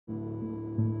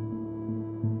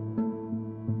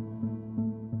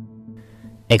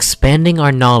Expanding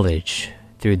our knowledge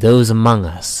through those among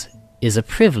us is a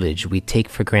privilege we take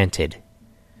for granted.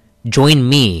 Join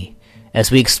me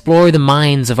as we explore the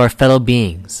minds of our fellow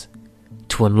beings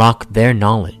to unlock their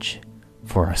knowledge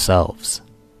for ourselves.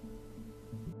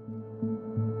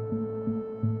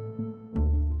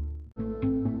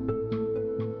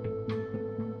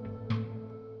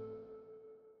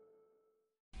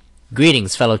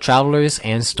 Greetings, fellow travelers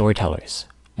and storytellers.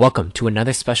 Welcome to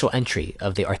another special entry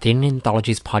of the Arthurian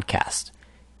Anthologies podcast.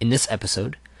 In this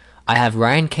episode, I have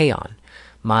Ryan Kayon,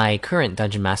 my current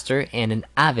dungeon master and an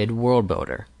avid world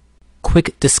builder.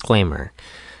 Quick disclaimer.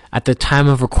 At the time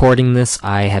of recording this,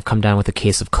 I have come down with a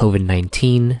case of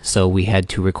COVID-19, so we had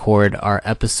to record our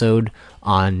episode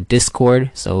on Discord.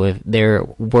 So if there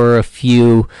were a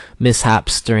few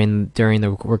mishaps during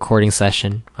the recording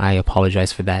session, I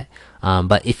apologize for that.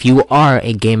 But if you are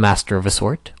a game master of a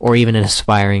sort, or even an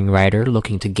aspiring writer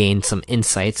looking to gain some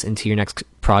insights into your next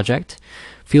project,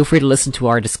 feel free to listen to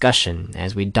our discussion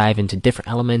as we dive into different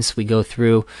elements we go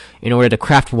through in order to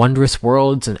craft wondrous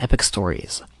worlds and epic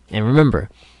stories. And remember,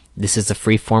 this is a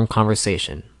free-form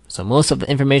conversation, so most of the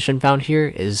information found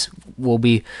here will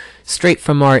be straight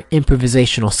from our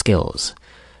improvisational skills.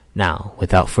 Now,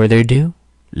 without further ado,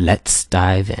 let's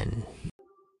dive in.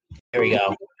 Here we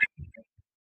go.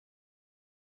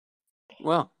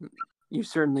 Well, you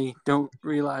certainly don't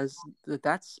realize that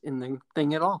that's in the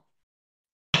thing at all.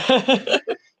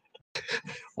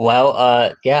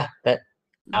 Well, yeah, that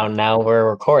now we're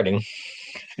recording.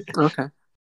 Okay.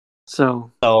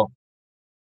 So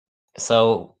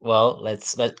well,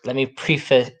 let me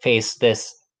preface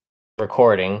this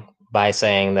recording by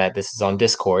saying that this is on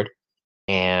Discord,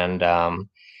 and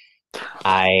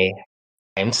I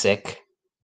am sick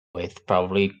with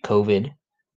probably COVID,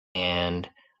 and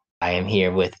I am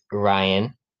here with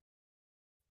Ryan,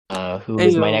 who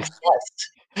is my next guest.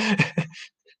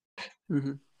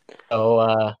 Mm-hmm.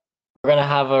 So we're gonna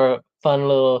have a fun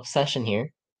little session here.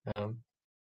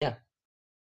 Yeah.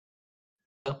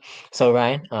 So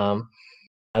Ryan, now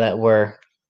that we're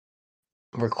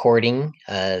recording,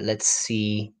 let's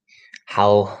see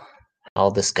how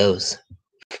this goes.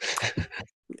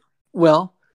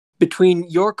 Well, between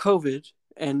your COVID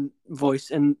and voice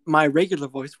and my regular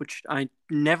voice, which I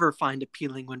never find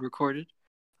appealing when recorded,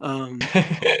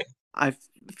 I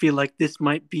feel like this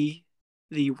might be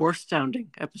the worst sounding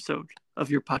episode of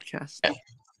your podcast.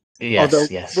 Yes, although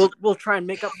yes. we'll try and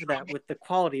make up for that with the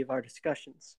quality of our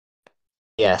discussions.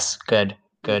 Yes, good.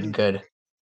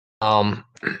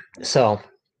 So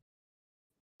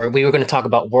we were going to talk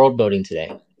about world building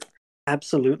today.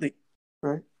 Absolutely.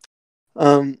 Right.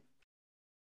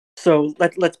 So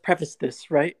let's preface this,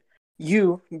 right?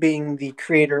 You being the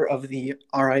creator of the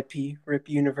RIP RIP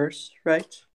universe,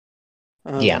 right?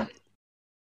 Yeah.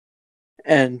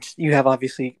 And you have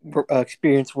obviously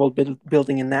experience world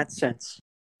building in that sense.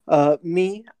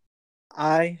 Me,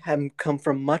 I have come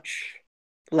from much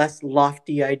less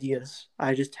lofty ideas.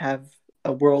 I just have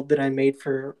a world that I made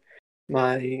for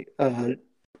my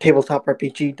tabletop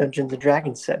RPG Dungeons and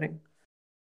Dragons setting.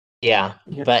 Yeah,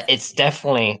 but it's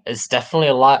definitely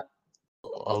a lot.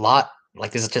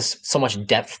 Like there's just so much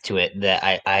depth to it that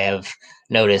I have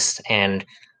noticed, and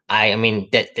I mean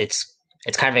that it's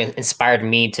kind of inspired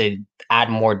me to add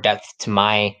more depth to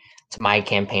my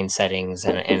campaign settings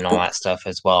and all that stuff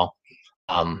as well.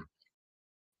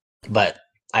 But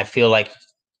I feel like, to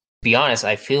be honest,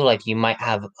 I feel like you might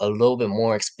have a little bit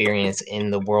more experience in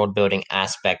the world building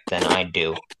aspect than I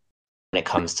do when it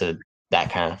comes to that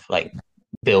kind of like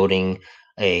building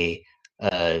a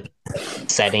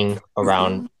setting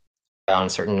around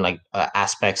certain like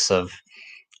aspects of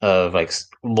like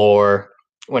lore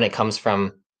when it comes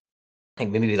from like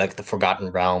maybe like the Forgotten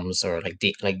Realms or like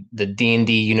the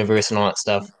D&D universe and all that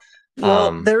stuff.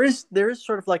 Well, there is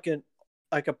sort of like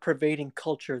a pervading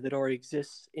culture that already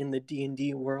exists in the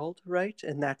D&D world, right?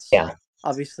 And that's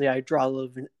obviously I draw a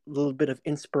little bit of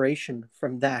inspiration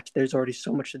from that. There's already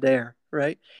so much there,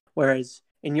 right? Whereas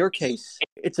in your case,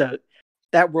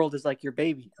 that world is like your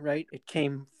baby, right? It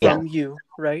came from you,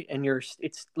 right? And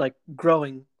it's like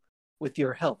growing with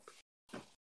your help.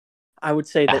 I would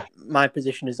say that my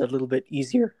position is a little bit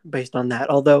easier based on that.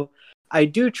 Although I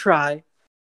do try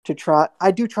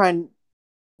and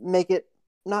make it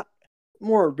not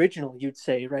more original, you'd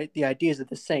say, right? The ideas are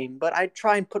the same, but I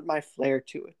try and put my flair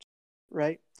to it,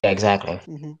 right? Yeah, exactly.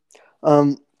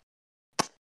 Mm-hmm.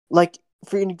 Like,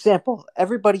 for an example,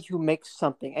 everybody who makes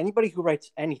something, anybody who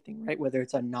writes anything, right? Whether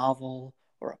it's a novel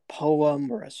or a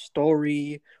poem or a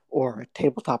story or a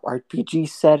tabletop RPG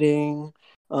setting,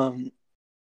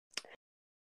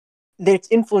 it's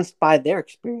influenced by their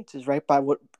experiences, right? By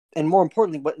what and more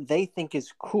importantly, what they think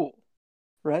is cool,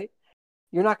 right?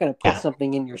 You're not going to put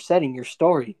something in your setting, your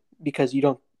story, because you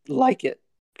don't like it,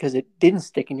 because it didn't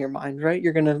stick in your mind, right?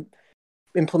 You're going to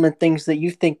implement things that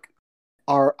you think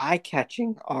are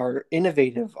eye-catching, are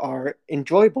innovative, are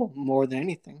enjoyable more than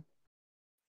anything.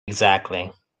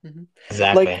 Exactly. Mm-hmm.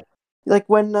 Exactly. Like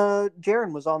when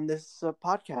Jaren was on this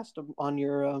podcast on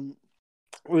your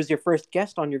was your first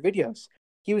guest on your videos.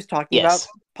 He was talking about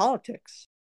politics,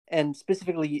 and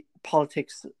specifically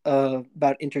politics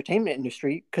about entertainment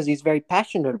industry, because he's very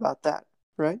passionate about that,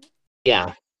 right?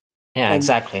 Yeah,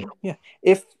 exactly. Yeah,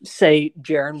 if say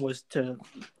Jaren was to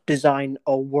design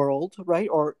a world, right,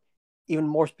 or even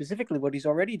more specifically, what he's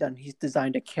already done, he's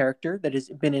designed a character that has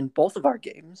been in both of our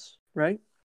games, right?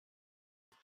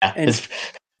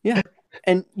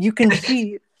 And you can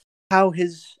see how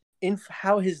his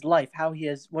life,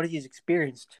 what he's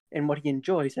experienced, and what he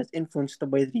enjoys has influenced the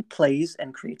way that he plays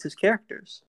and creates his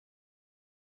characters.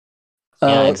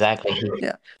 Exactly.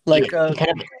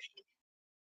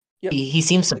 He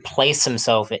seems to place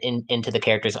himself into the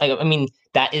characters. I mean,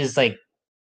 that is the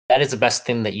best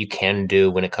thing that you can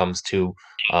do when it comes to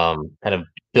kind of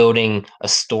building a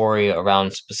story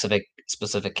around specific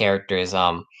characters.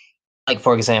 Like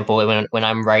for example, when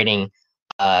I'm writing,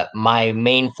 my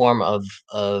main form of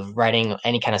writing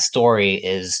any kind of story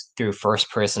is through first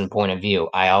person point of view.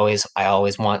 I always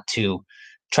want to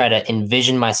try to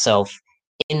envision myself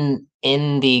in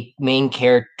the main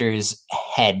character's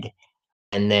head,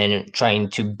 and then trying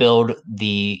to build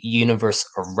the universe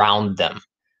around them.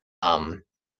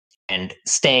 And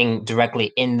staying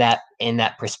directly in that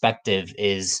perspective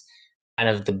is kind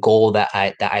of the goal that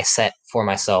I set for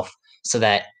myself, so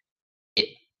that it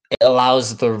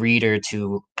allows the reader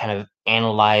to kind of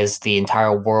analyze the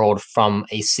entire world from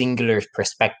a singular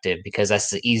perspective, because that's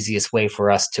the easiest way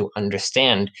for us to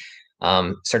understand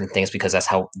certain things, because that's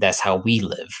how we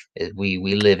live.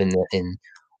 We live in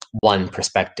one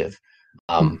perspective.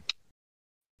 And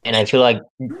I feel like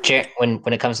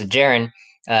when it comes to Jaren,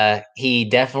 he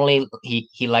definitely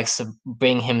he likes to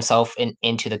bring himself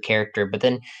into the character, but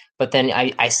then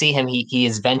I see him, he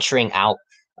is venturing out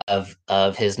of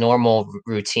his normal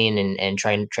routine, and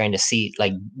trying to see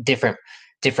like different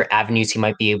avenues he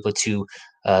might be able to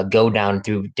go down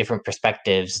through different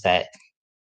perspectives that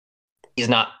he's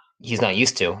not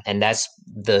used to, and that's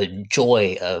the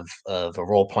joy of a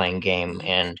role playing game,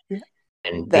 and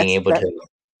being able to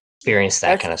experience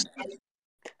that kind of stuff.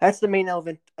 That's the main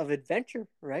element of adventure,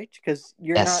 right? Because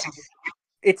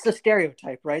it's a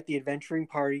stereotype, right? The adventuring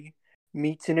party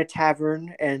meets in a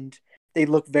tavern, and they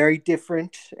look very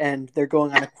different, and they're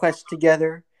going on a quest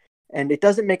together, and it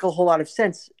doesn't make a whole lot of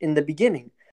sense in the beginning.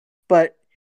 But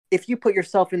if you put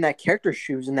yourself in that character's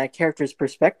shoes, in that character's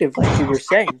perspective, like you were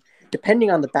saying, depending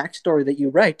on the backstory that you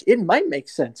write, it might make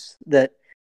sense that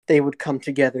they would come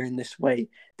together in this way.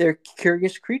 They're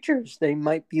curious creatures. They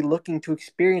might be looking to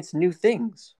experience new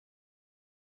things.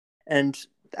 And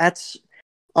that's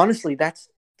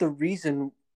the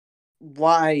reason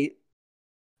why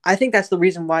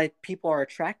people are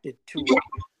attracted to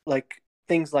like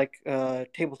things like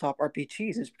tabletop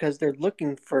RPGs, is because they're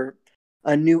looking for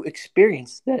a new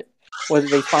experience, that whether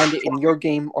they find it in your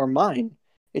game or mine,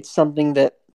 it's something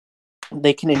that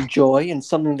they can enjoy and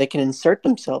something they can insert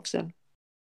themselves in.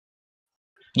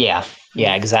 Yeah,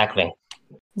 exactly.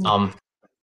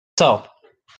 So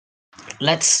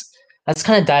let's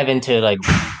kind of dive into like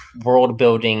world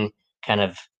building kind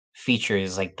of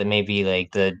features, like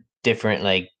the different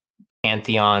like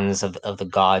pantheons of the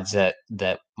gods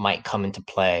that might come into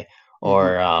play,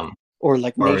 or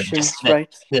like nations,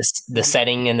 right? The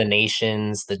setting and the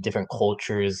nations, the different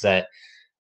cultures that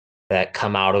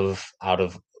come out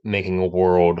of making a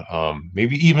world.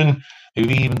 Maybe even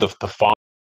the fauna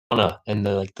and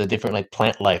the different like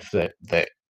plant life that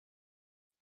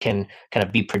can kind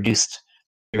of be produced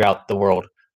throughout the world.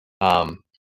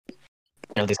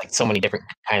 There's like so many different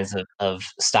kinds of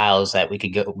styles that we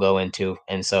could go into,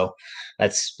 and so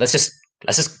let's just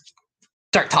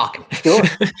start talking. Sure.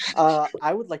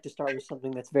 I would like to start with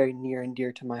something that's very near and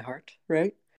dear to my heart,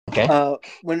 right? Okay.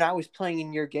 When I was playing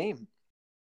in your game,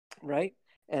 right?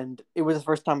 And it was the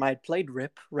first time I had played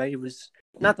Rip, right? It was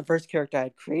not the first character I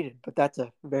had created, but that's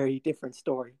a very different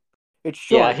story. It's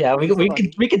short. Yeah, we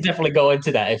could definitely go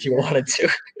into that if you wanted to.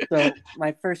 So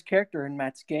my first character in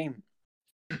Matt's game,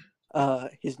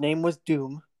 his name was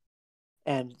Doom,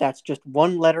 and that's just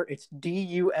one letter. It's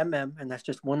Dumm, and that's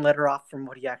just one letter off from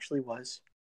what he actually was,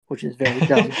 which is very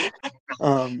dumb.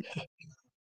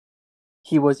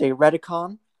 He was a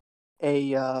Redicon,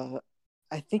 I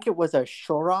think it was a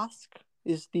Shorosk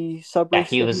is the subrace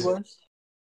he was.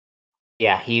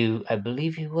 Yeah, I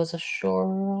believe he was a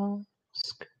Shorosk.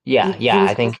 Yeah, He I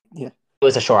was, think yeah. he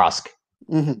was a Shorosk.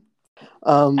 Mm-hmm.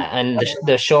 And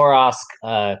the Shorosk,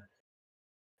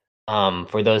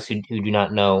 for those who do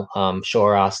not know,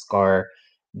 Shorosk are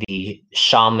the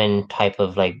shaman type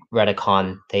of like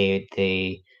Redicon.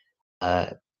 They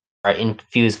are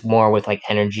infused more with like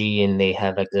energy, and they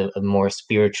have like a more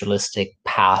spiritualistic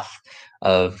path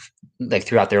of like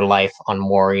throughout their life on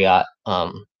Moriat,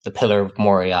 the Pillar of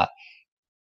Moriat,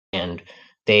 and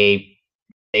they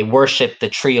they worship the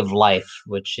Tree of Life,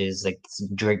 which is like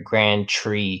this grand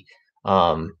tree.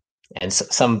 Um, and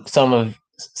some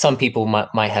people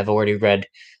might have already read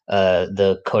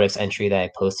the codex entry that I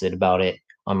posted about it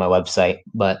on my website,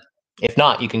 but if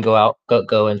not, you can go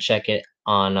and check it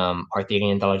on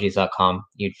arthuriananthologies.com.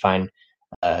 You'd find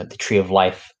the Tree of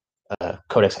Life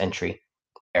codex entry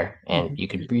there, and you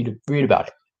could read about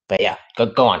it. But yeah,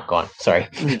 go on. Sorry.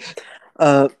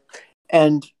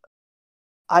 And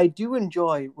I do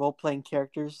enjoy role-playing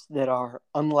characters that are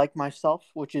unlike myself,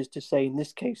 which is to say, in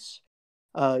this case,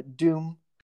 Doom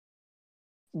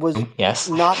was Yes.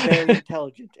 not very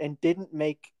intelligent and didn't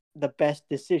make the best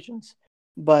decisions.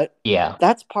 But yeah,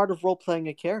 that's part of role-playing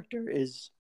a character,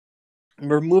 is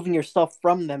removing yourself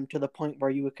from them to the point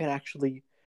where you can actually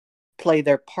play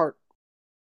their part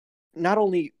not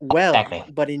only well, exactly.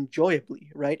 but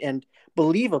enjoyably, right? And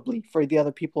believably for the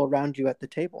other people around you at the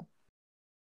table.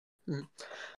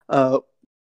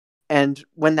 And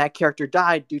when that character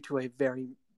died due to a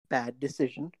very bad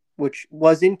decision, which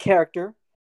was in character,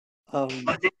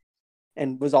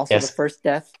 and was also the Yes. first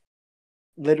death,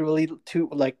 literally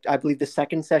I believe the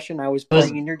second session I was Was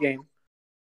playing in your game.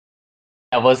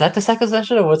 was that the second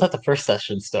session or was that the first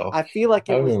session still? I feel like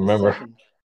I it don't was even the remember. second.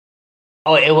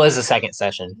 Oh, it was the second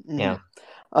session. Mm-hmm. Yeah.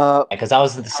 Uh, Because that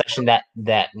was the session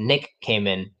that Nick came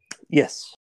in.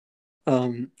 yes.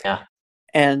 Yeah.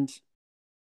 And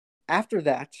after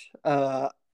that,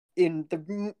 in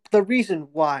the reason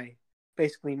why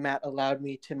basically Matt allowed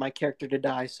my character to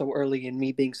die so early, and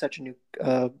me being such a new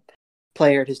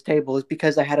player at his table, is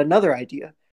because I had another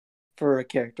idea for a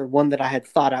character, one that I had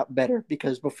thought out better.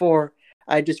 Because before,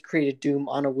 I just created Doom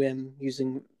on a whim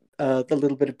using the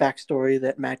little bit of backstory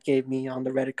that Matt gave me on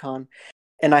the Redicon,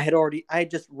 and I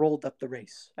had just rolled up the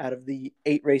race out of the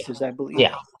 8 races, I believe.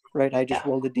 Yeah. Right, I just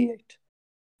rolled a d8,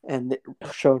 and it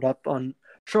showed up on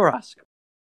Shorosk.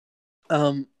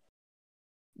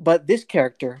 But this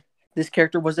character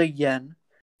was a Yen,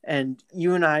 and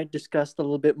you and I discussed a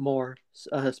little bit more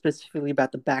specifically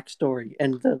about the backstory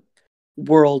and the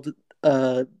world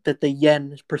that the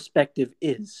Yen perspective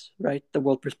is, right? The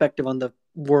world perspective on the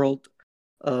world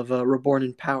of Reborn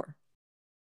in Power.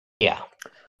 Yeah.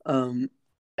 Um,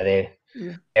 They're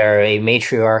a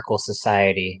matriarchal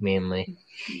society mainly.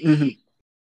 mm-hmm.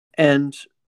 And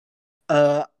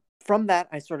from that,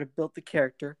 I sort of built the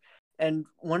character. And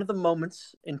one of the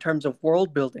moments in terms of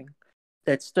world building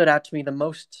that stood out to me the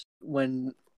most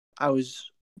when I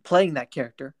was playing that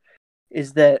character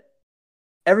is that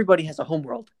everybody has a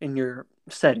homeworld in your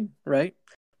setting, right?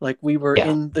 Like, we were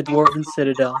in the Dwarven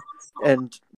Citadel,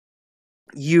 and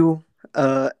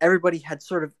everybody had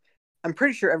sort of, I'm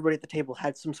pretty sure everybody at the table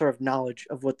had some sort of knowledge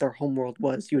of what their homeworld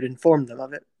was. You would inform them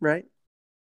of it, right?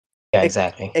 Yeah,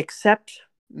 exactly. Except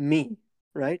me,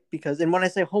 right? Because, and when I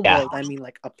say homeworld, I mean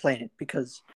like a planet,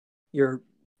 because your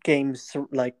game's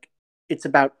like, it's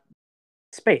about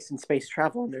space and space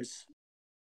travel, and there's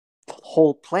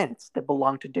whole planets that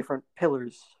belong to different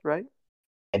pillars, right?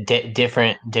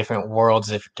 Different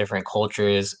worlds, different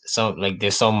cultures. So like,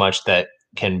 there's so much that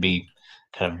can be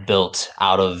kind of built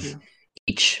out of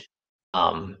each.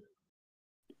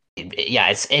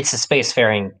 It's a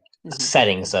spacefaring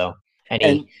setting, so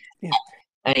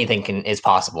anything is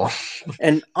possible.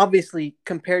 And obviously,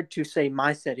 compared to, say,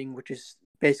 my setting, which is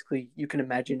basically, you can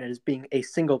imagine it as being a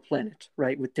single planet,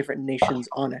 right, with different nations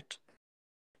on it,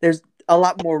 there's a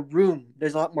lot more room,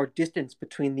 there's a lot more distance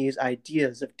between these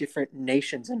ideas of different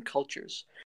nations and cultures,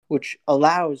 which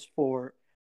allows for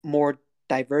more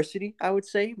diversity, I would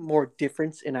say, more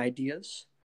difference in ideas.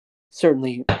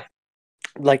 Certainly,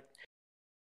 like,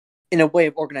 in a way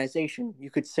of organization,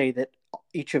 you could say that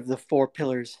each of the 4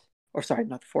 pillars, or sorry,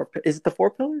 not the 4, is it the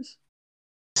 4 pillars?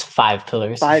 It's 5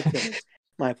 pillars. 5 pillars.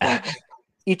 My apologies.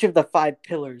 Each of the 5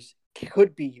 pillars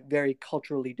could be very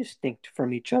culturally distinct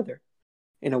from each other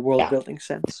in a world building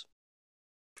sense,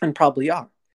 and probably are.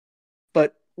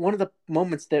 But one of the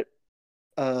moments that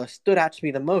stood out to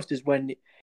me the most is when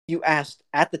you asked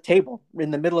at the table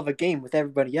in the middle of a game with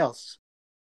everybody else,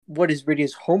 what is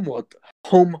Rydia's home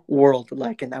world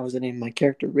like? And that was the name of my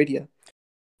character, Rydia.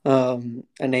 A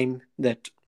name that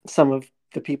some of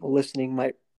the people listening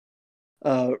might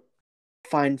uh,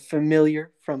 find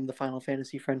familiar from the Final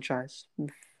Fantasy franchise.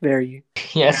 Very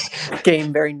Yes.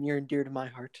 game very near and dear to my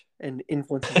heart and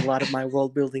influences a lot of my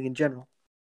world building in general.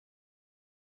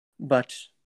 But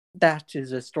that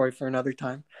is a story for another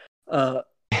time.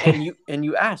 And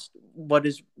you asked, what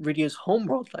is Rydia's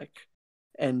homeworld like?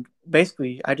 And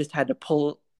basically, I just had to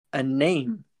pull a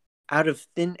name out of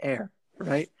thin air,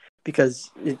 right?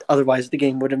 Because otherwise the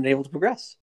game wouldn't have been able to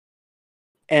progress.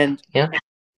 And Yeah.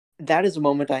 that is a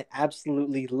moment I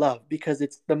absolutely love because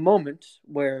it's the moment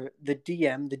where the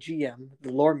DM, the GM,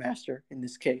 the lore master in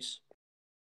this case,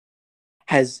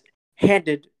 has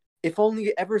handed, if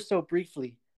only ever so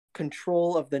briefly,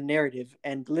 control of the narrative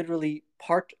and literally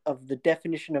part of the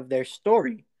definition of their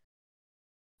story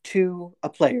to a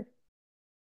player.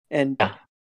 And Yeah.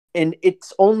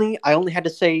 it's only I only had to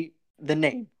say the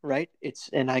name, right?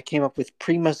 And I came up with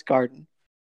Prima's Garden.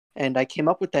 And I came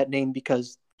up with that name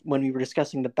because when we were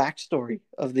discussing the backstory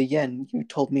of the Yen, you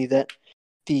told me that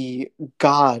the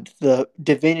god, the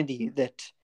divinity that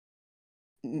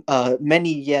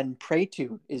many Yen pray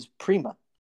to is Prima.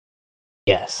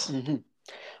 Yes. Mm-hmm.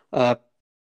 Uh,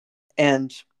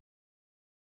 and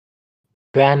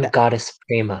Grand that, Goddess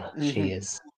Prima. mm-hmm. She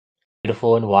is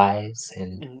beautiful and wise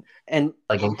and And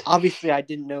elegant. obviously, I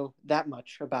didn't know that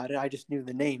much about it. I just knew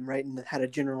the name, right, and had a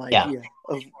general Yeah. idea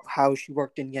of how she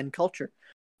worked in Yen culture.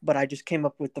 But I just came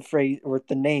up with the phrase or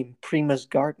the name Prima's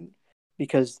Garden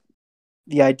because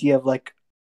the idea of like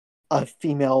a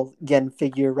female Yen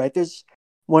figure, right? There's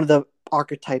one of the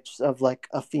archetypes of like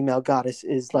a female goddess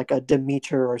is like a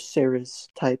Demeter or Ceres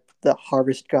type, the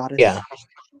harvest Yeah. goddess.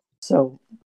 So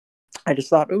I just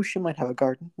thought, oh, she might have a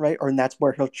garden, right? And that's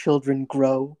where her children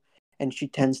grow, and she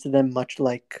tends to them much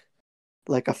like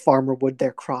a farmer would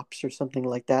their crops or something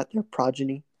like that, their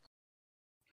progeny.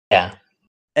 Yeah.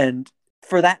 And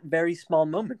for that very small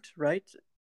moment, right?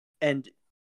 And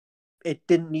it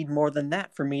didn't need more than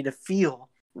that for me to feel,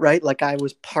 right, like I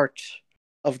was part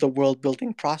of the world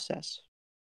building process.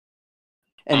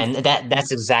 And And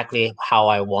that's exactly how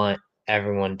I want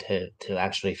everyone to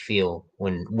actually feel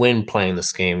when playing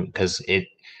this game because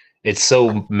it's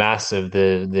so massive.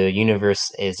 The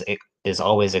universe is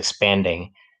always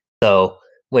expanding. So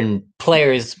when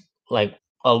players like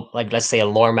let's say a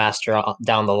lore master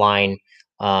down the line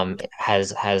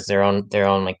has their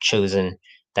own like chosen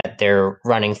that they're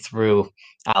running through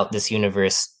out this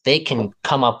universe, they can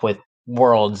come up with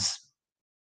worlds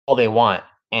all they want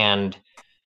and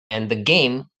the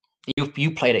game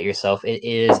you played it yourself. It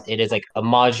is like a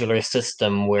modular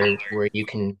system where you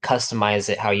can customize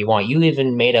it how you want. You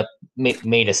even made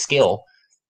a skill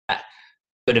that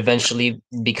could eventually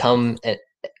become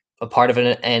a part of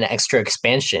an extra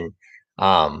expansion.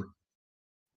 Um,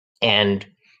 and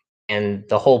and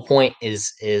the whole point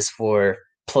is for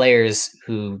players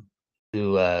who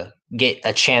get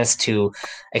a chance to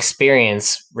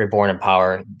experience Reborn in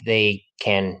Power. They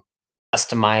can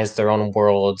customize their own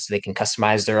worlds. They can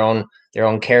customize their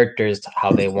own characters to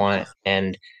how they want,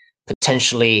 and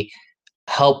potentially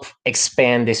help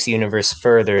expand this universe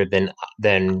further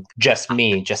than just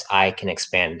me. Just I can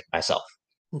expand myself.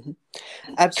 mhm,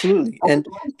 absolutely, and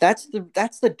that's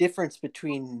the difference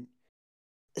between,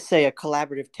 say, a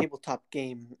collaborative tabletop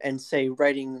game and say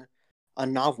writing a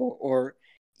novel, or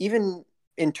even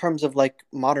in terms of like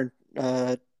modern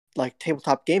like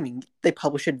tabletop gaming, they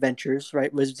publish adventures,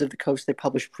 right? Wizards of the Coast, they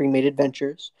publish pre-made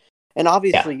adventures, and Yeah,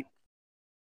 obviously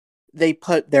they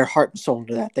put their heart and soul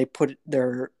into that. They put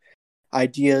their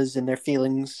ideas and their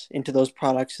feelings into those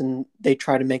products, and they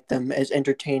try to make them as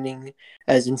entertaining,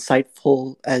 as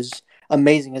insightful, as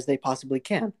amazing as they possibly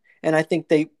can. And I think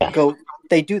yeah,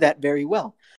 they do that very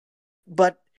well.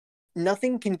 But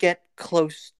nothing can get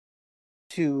close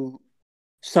to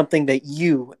something that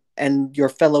you and your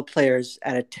fellow players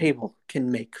at a table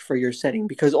can make for your setting,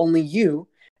 because only you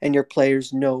and your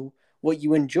players know what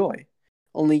you enjoy.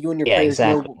 Only you and your yeah, players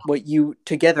know exactly. what you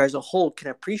together as a whole can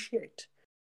appreciate.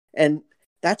 And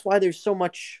that's why there's so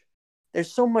much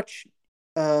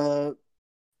uh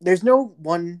there's no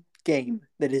one game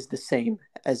that is the same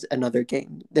as another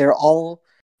game. They're all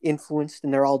influenced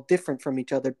and they're all different from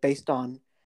each other based on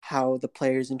how the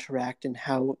players interact and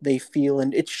how they feel,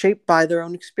 and it's shaped by their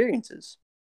own experiences.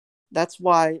 That's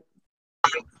why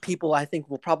people, I think,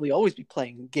 will probably always be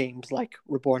playing games like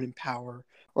Reborn in Power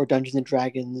or Dungeons and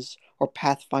Dragons or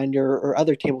Pathfinder or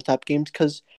other tabletop games,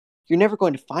 because you're never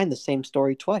going to find the same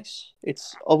story twice.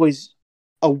 It's always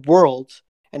a world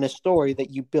and a story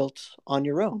that you built on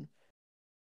your own.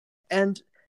 And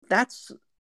that's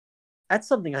that's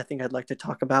something I think I'd like to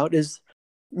talk about is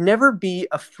never be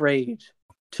afraid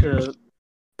to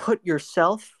put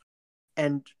yourself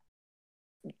and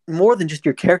more than just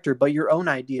your character, but your own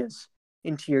ideas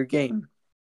into your game.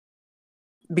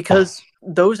 Because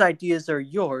those ideas are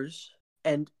yours,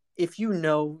 and if you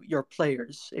know your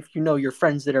players, if you know your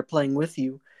friends that are playing with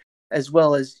you, as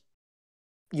well as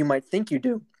you might think you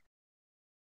do,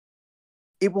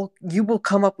 you will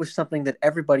come up with something that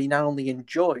everybody not only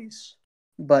enjoys,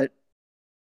 but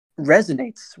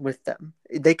resonates with them.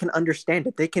 They can understand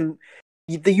it.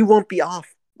 You won't be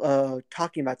off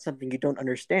talking about something you don't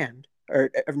understand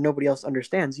or nobody else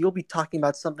understands. You'll be talking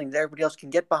about something that everybody else can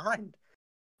get behind.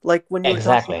 Like when you were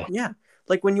talking,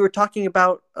 like when you were talking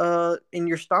about in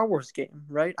your Star Wars game,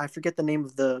 right? I forget the name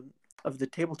of the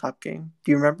tabletop game.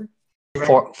 Do you remember?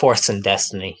 Force and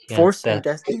Destiny. Force and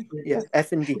Destiny. Yeah,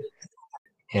 F&D.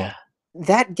 Yeah.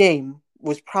 That game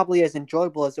was probably as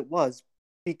enjoyable as it was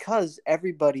because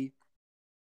everybody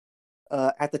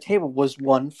at the table was,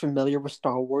 one, familiar with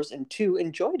Star Wars, and two,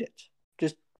 enjoyed it.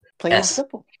 Just plain and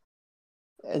simple.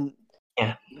 And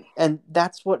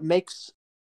that's what makes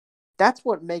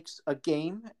a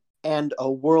game and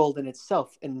a world in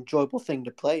itself an enjoyable thing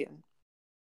to play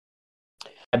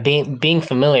in. Being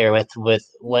familiar with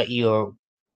what you're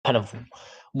kind of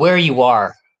where you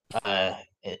are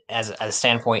as a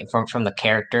standpoint from the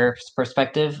character's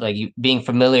perspective, like you being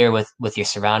familiar with your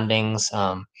surroundings,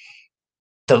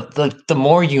 the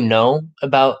more you know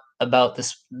about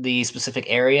the specific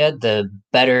area, the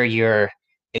better your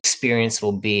experience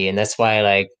will be. And that's why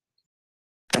like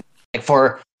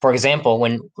for example,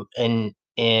 when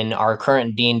in our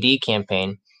current D&D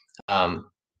campaign,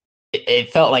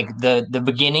 it felt like the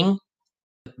beginning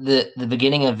the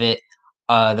beginning of it,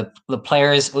 the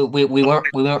players, we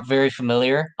weren't very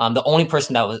familiar. The only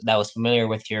person that was familiar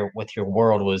with your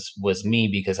world was me,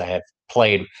 because I have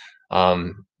played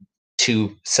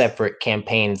two separate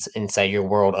campaigns inside your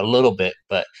world a little bit,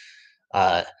 but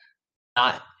uh,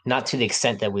 not to the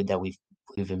extent that we've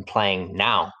been playing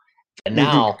now. But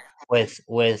now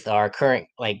with our current,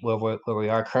 like where we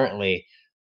are currently,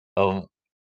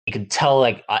 you can tell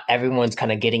like everyone's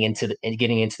kind of getting into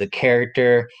the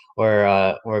character,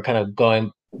 or we're kind of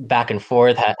going back and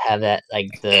forth, have that like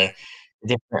the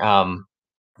different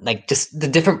like just the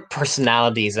different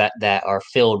personalities that are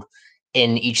filled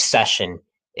in each session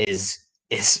is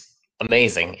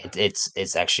amazing.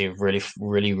 It's actually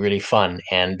really fun,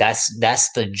 and that's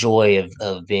the joy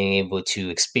of being able to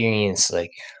experience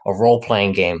like a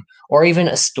role-playing game, or even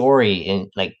a story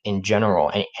in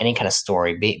general, any kind of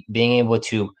story. Being able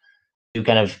to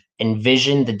kind of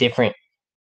envision the different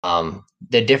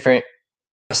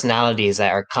personalities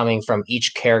that are coming from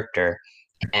each character,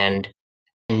 and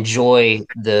enjoy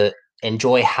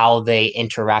how they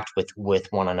interact with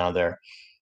one another,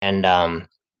 and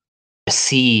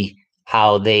see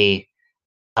how they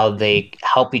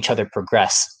help each other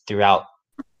progress throughout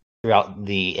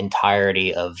the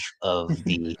entirety of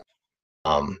the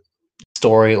um,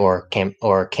 story or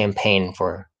campaign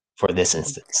for this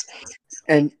instance.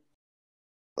 And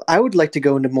I would like to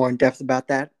go into more in depth about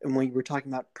that. And when you were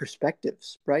talking about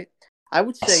perspectives, right? I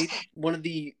would say one of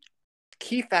the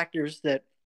key factors that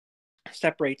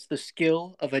separates the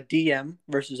skill of a DM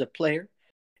versus a player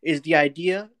is the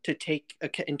idea to take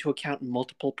into account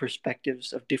multiple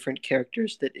perspectives of different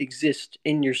characters that exist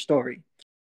in your story.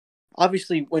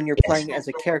 Obviously, when you're playing as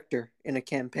a character in a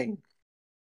campaign,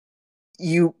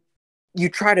 you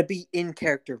try to be in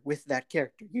character with that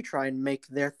character. You try and make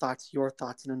their thoughts your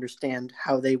thoughts and understand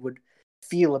how they would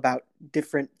feel about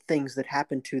different things that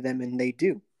happen to them, and they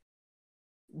do.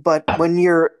 But when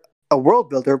you're a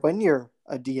world builder, when you're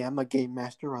a DM, a game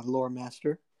master, a lore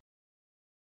master,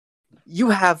 you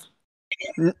have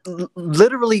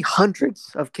literally hundreds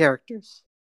of characters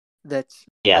that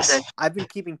I've been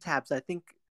keeping tabs. I think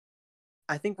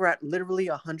we're at literally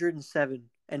 107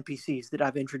 NPCs that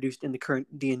I've introduced in the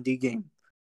current D&D game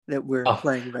that we're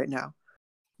playing right now.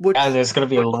 There's going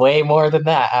to be way more than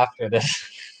that after this.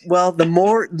 Well, the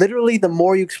more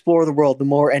you explore the world, the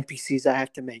more NPCs I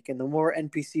have to make, and the more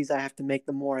NPCs I have to make,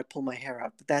 the more I pull my hair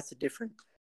out. But that's a different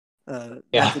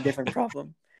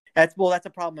problem. That's a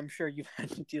problem I'm sure you've had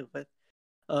to deal with.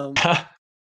 I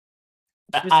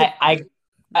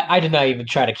did not even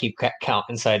try to keep count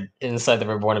inside the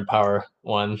Reborn in Power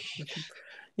one,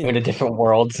 in the different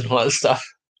worlds and all that stuff.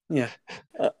 Yeah.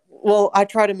 Well, I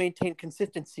try to maintain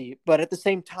consistency, but at the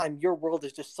same time, your world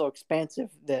is just so expansive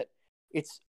that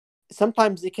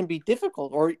sometimes it can be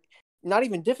difficult, or not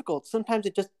even difficult. Sometimes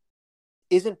it just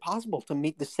isn't possible to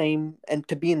meet the same and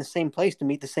to be in the same place, to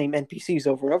meet the same NPCs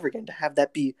over and over again, to have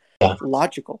that be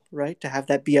logical, right? To have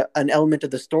that be an element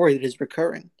of the story that is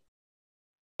recurring.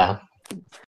 Yeah.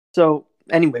 So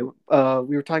anyway,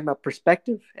 we were talking about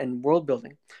perspective and world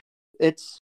building.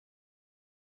 It's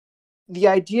the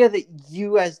idea that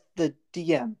you as the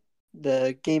DM,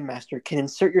 the game master, can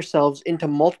insert yourselves into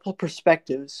multiple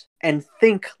perspectives and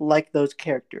think like those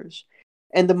characters.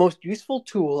 And the most useful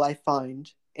tool I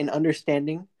find in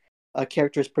understanding a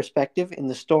character's perspective in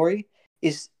the story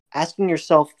is asking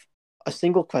yourself a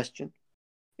single question.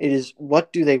 It is,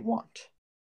 what do they want?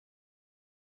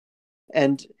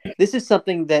 And this is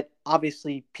something that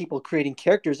obviously people creating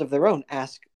characters of their own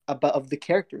ask about of the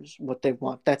characters what they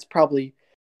want. That's probably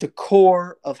the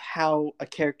core of how a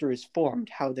character is formed,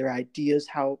 how their ideas,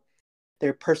 how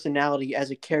their personality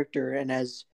as a character and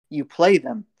as you play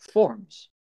them forms.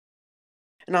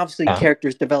 And obviously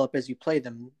characters develop as you play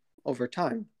them over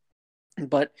time.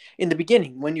 But in the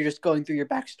beginning, when you're just going through your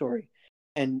backstory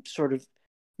and sort of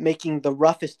making the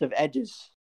roughest of edges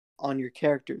on your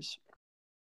characters,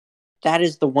 that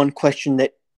is the one question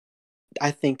that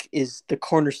I think is the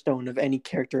cornerstone of any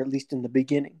character, at least in the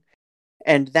beginning.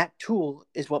 And that tool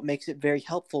is what makes it very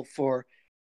helpful for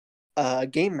a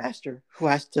game master who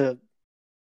has to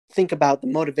think about the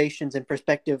motivations and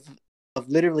perspective of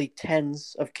literally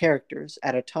tens of characters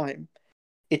at a time.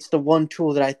 It's the one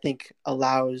tool that I think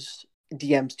allows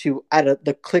DMs to, at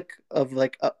the click of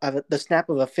the snap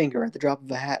of a finger, at the drop of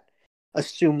a hat,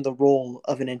 assume the role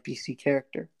of an NPC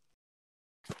character.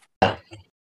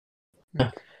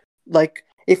 Like,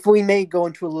 if we may go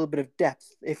into a little bit of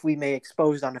depth, if we may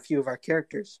expose on a few of our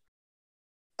characters,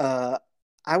 I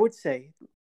would say,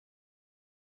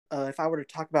 if I were to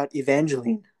talk about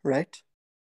Evangeline, right?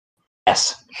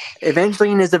 Yes.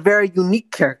 Evangeline is a very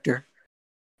unique character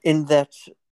in that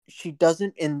she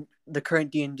doesn't, in the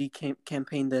current D&D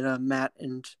campaign that Matt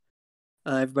and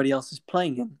everybody else is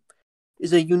playing in,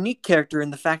 is a unique character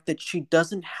in the fact that she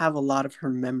doesn't have a lot of her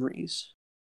memories.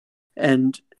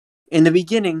 And in the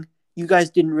beginning, you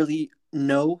guys didn't really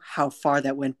know how far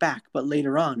that went back, but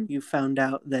later on, you found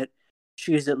out that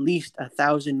she is at least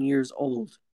 1,000 years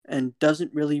old and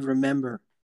doesn't really remember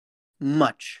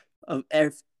much of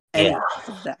any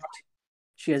of that.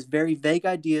 She has very vague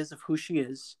ideas of who she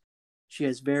is. She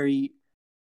has very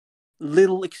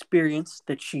little experience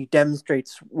that she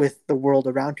demonstrates with the world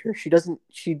around her. She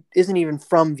isn't even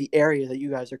from the area that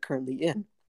you guys are currently in.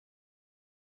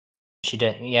 She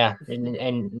did, yeah,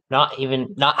 and not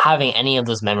having any of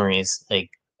those memories,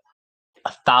 like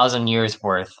 1,000 years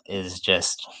worth, is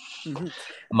just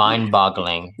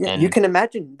mind-boggling. Yeah, and you can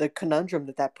imagine the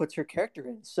conundrum that puts her character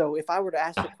in. So if I were to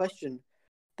ask the question,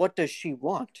 what does she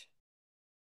want?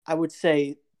 I would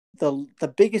say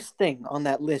the biggest thing on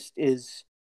that list is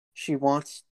she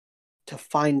wants to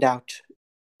find out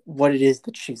what it is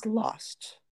that she's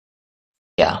lost.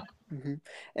 Yeah. Mm-hmm.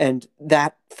 And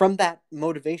that, from that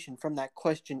motivation, from that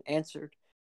question answered,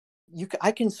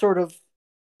 I can sort of,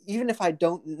 even if I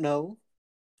don't know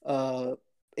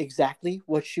exactly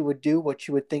what she would do, what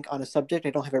she would think on a subject, I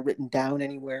don't have it written down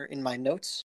anywhere in my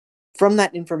notes. From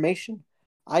that information,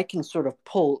 I can sort of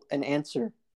pull an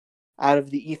answer out of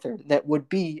the ether that would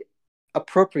be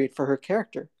appropriate for her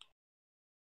character.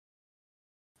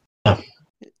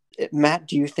 Matt,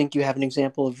 do you think you have an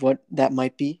example of what that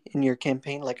might be in your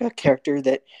campaign? Like a character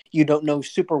that you don't know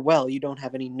super well, you don't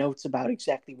have any notes about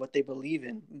exactly what they believe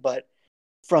in, but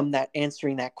from that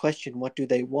answering that question, what do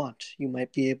they want? You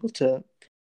might be able to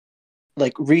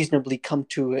like reasonably come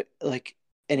to it, like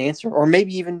an answer. Or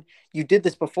maybe even you did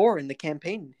this before in the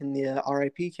campaign, in the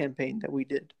RIP campaign that we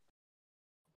did.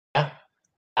 Yeah.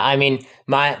 I mean,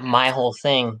 my whole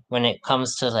thing when it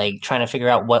comes to like trying to figure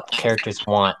out what characters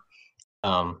want,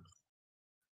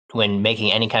 when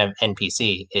making any kind of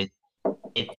NPC, it's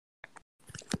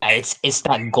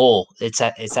that goal. It's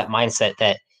that mindset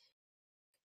that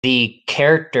the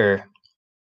character.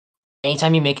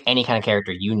 Anytime you make any kind of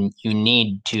character, you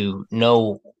need to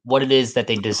know what it is that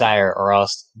they desire, or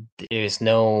else there's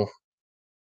no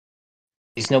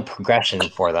progression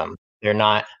for them. They're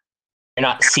not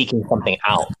seeking something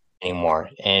out anymore,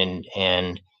 and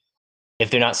if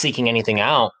they're not seeking anything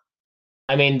out,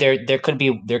 I mean, there could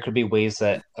be ways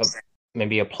that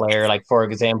maybe a player, like for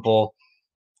example,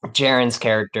 Jaren's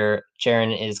character.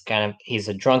 Jaren is he's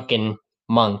a drunken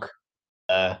monk,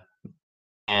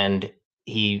 and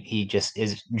he just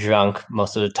is drunk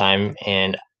most of the time,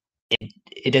 and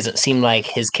it doesn't seem like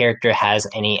his character has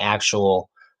any actual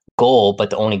goal, but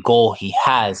the only goal he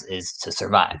has is to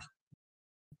survive.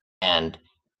 And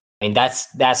I mean,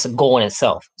 that's a goal in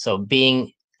itself. So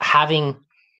having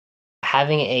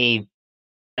a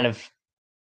kind of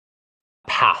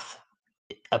path,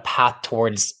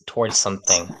 towards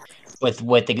something. With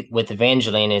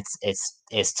Evangeline,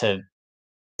 it's to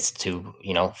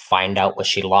find out what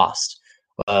she lost.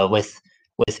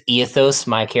 With Ethos,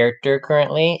 my character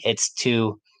currently, it's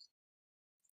to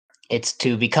it's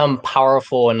to become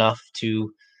powerful enough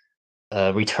to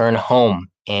return home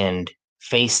and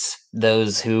face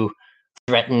those who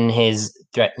threaten his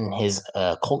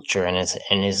culture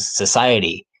and his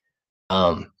society.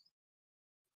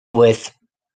 With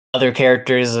other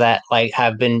characters that like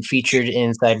have been featured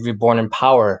inside Reborn in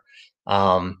Power,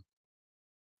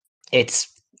 it's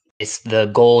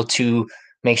the goal to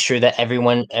make sure that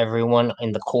everyone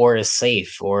in the core is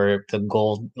safe, or the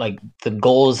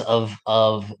goals of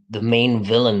the main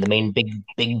villain, the main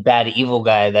big bad evil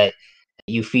guy that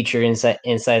you feature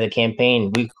inside the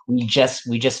campaign. We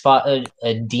just fought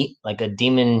a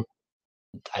demon.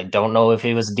 I don't know if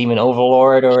it was a demon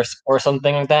overlord or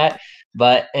something like that,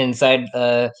 but inside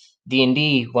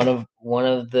D&D, one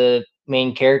of the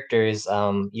main characters,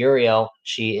 Uriel,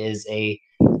 she is a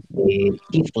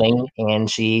tiefling, and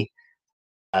she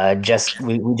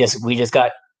we just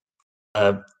got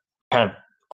kind of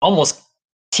almost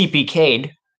TPK'd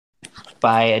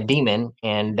by a demon,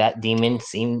 and that demon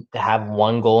seemed to have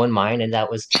one goal in mind, and that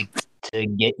was to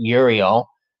get Uriel.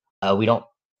 We don't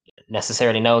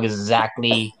necessarily know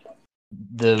exactly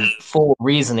the full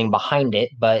reasoning behind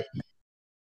it, but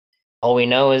all we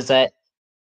know is that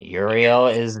Uriel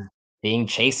is being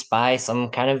chased by some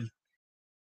kind of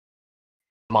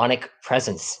demonic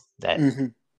presence that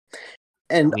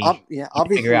and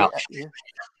figure out.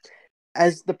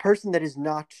 As the person that is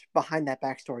not behind that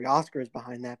backstory, Oscar is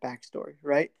behind that backstory,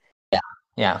 right?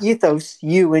 Yeah. Ethos,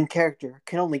 you in character,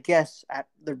 can only guess at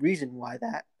the reason why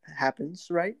that happens,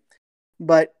 right?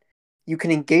 But you can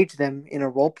engage them in a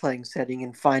role-playing setting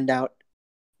and find out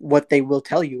what they will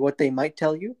tell you, what they might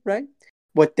tell you, right?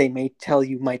 What they may tell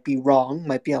you might be wrong,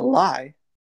 might be a lie.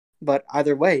 But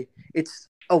either way, it's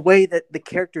a way that the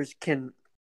characters can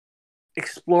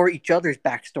explore each other's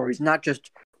backstories, not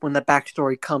just when the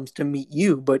backstory comes to meet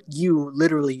you, but you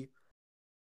literally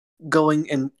going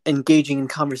and engaging in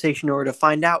conversation in order to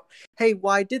find out, hey,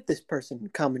 why did this person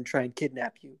come and try and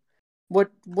kidnap you?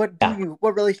 What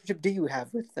relationship do you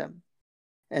have with them?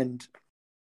 And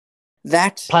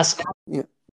that plus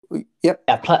yep.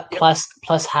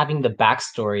 Plus having the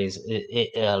backstories,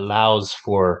 it allows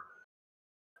for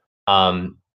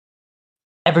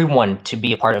everyone to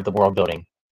be a part of the world building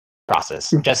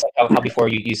process. Just like how before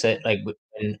you said, like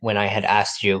when I had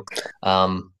asked you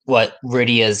what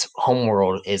Rydia's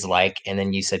homeworld is like, and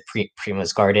then you said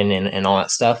Prima's garden and all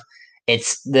that stuff.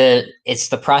 It's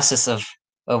the process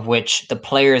of which the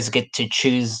players get to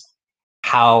choose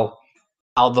how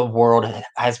the world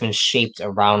has been shaped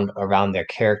around their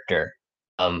character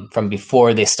from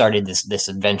before they started this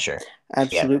adventure.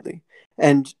 Absolutely.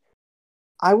 And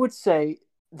I would say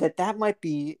that might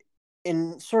be,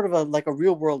 in sort of a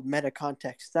real world meta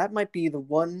context, that might be the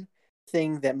one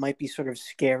thing that might be sort of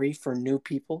scary for new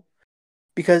people,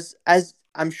 because as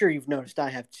I'm sure you've noticed, I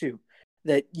have too,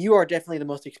 that you are definitely the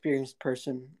most experienced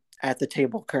person at the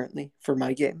table currently for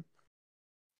my game.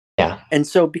 Yeah. And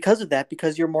so because of that,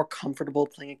 because you're more comfortable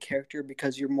playing a character,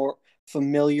 because you're more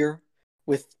familiar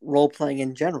with role playing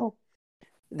in general,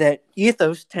 that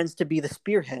Ethos tends to be the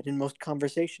spearhead in most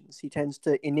conversations. He tends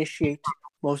to initiate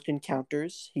most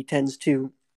encounters. He tends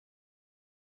to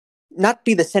not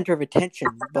be the center of attention,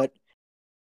 but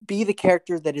be the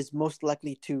character that is most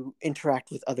likely to interact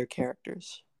with other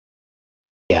characters.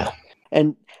 Yeah.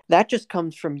 And that just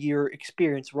comes from your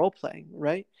experience role-playing,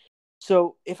 right?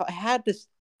 So if I had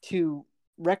to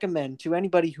recommend to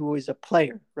anybody who is a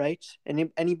player, right? And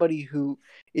anybody who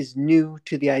is new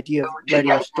to the idea of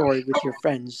writing a story with your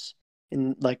friends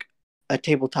in like a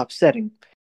tabletop setting,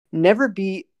 never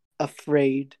be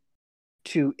afraid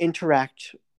to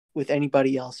interact with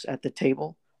anybody else at the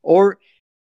table, or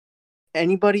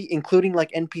anybody, including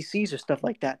like NPCs or stuff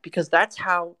like that, because that's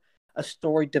how a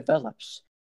story develops.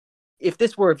 If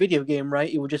this were a video game,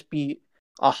 right, it would just be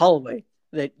a hallway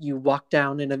that you walk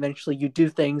down and eventually you do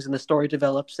things and the story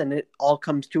develops and it all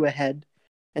comes to a head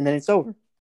and then it's over.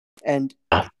 And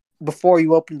before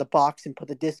you open the box and put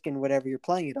the disc in whatever you're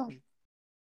playing it on,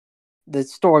 the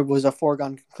story was a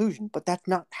foregone conclusion. But that's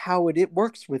not how it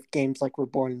works with games like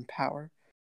Reborn in Power.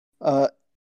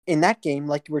 In that game,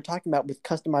 like we were talking about with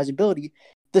customizability,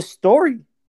 the story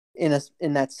in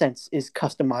that sense is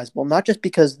customizable, not just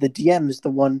because the DM is the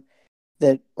one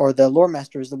that, or the lore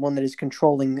master is the one that is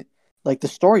controlling like the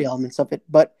story elements of it,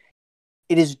 but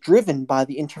it is driven by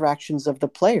the interactions of the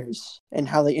players and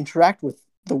how they interact with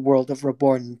the world of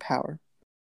Reborn in Power.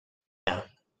 Yeah.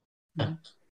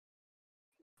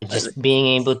 Just being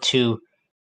able to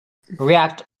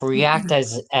react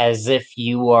as if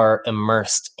you are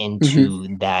immersed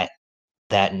into that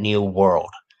new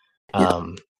world.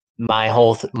 my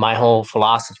whole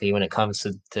philosophy when it comes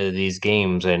to these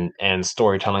games and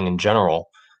storytelling in general,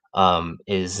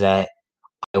 is that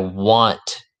I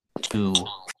want to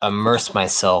immerse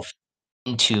myself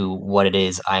into what it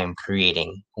is I am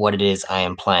creating, what it is I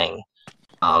am playing.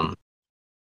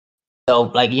 So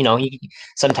like,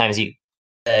 sometimes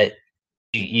uh,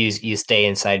 you stay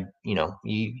inside,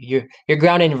 you're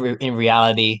grounded in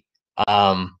reality,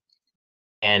 and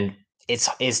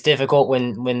it's difficult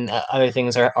when other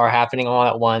things are happening all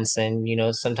at once,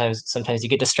 and sometimes you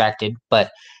get distracted,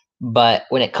 but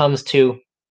when it comes to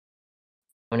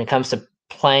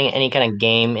playing any kind of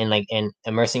game and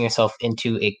immersing yourself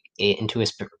into into a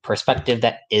perspective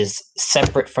that is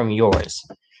separate from yours,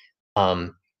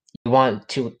 um you want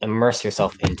to immerse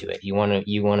yourself into it. You want to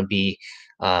be,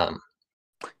 You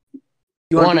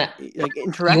you want want to to be like you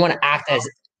want interactive. to act as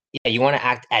yeah, you want to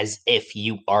act as if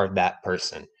you are that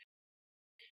person.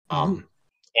 Mm-hmm. And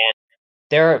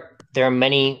there are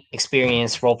many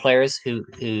experienced role players who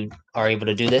are able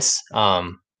to do this.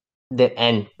 And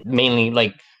mainly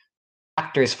like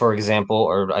actors, for example,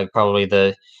 or like probably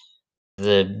the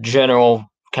general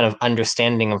kind of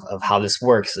understanding of how this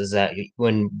works is that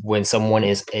when someone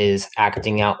is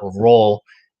acting out a role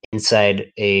inside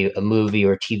a movie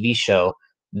or TV show,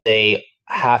 they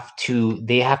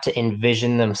they have to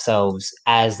envision themselves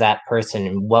as that person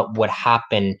and what would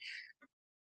happen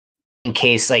in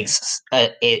case like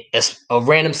a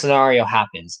random scenario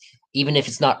happens, even if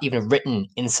it's not even written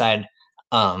inside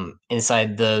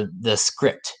the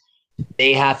script.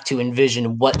 They have to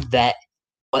envision what that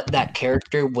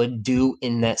character would do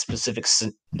in that specific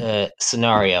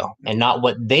scenario, and not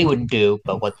what they would do,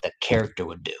 but what the character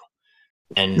would do.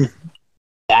 And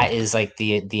that is like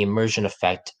the immersion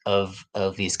effect of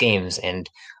these games. And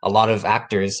a lot of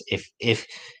actors, if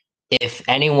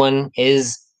anyone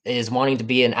is wanting to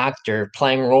be an actor,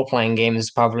 playing role-playing games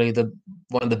is probably the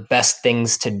one of the best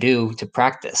things to do to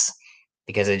practice,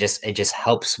 because it just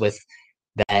helps with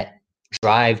that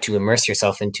drive to immerse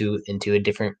yourself into a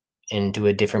different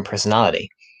personality.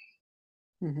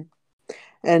 Mm-hmm.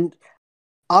 And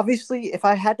obviously, if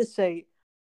I had to say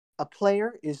a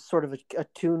player is sort of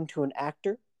attuned to an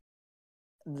actor,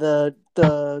 the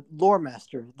lore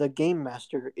master, the game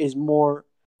master, is more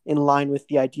in line with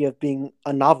the idea of being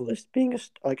a novelist, being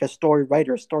like a story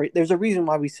writer. Story. There's a reason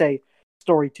why we say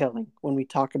storytelling when we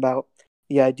talk about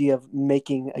the idea of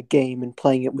making a game and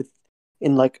playing it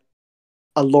in like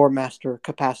a lore master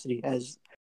capacity, as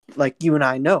like you and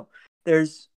I know.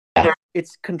 There's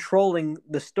it's controlling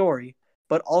the story,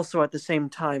 but also at the same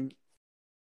time,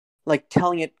 like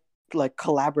telling it like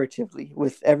collaboratively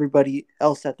with everybody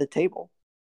else at the table.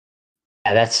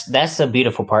 Yeah, that's the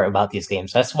beautiful part about these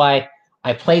games. That's why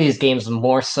I play these games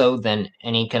more so than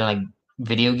any kind of like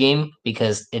video game,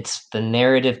 because it's the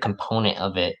narrative component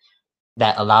of it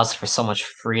that allows for so much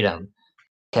freedom.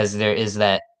 Because there is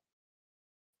that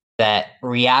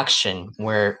reaction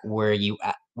where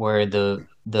the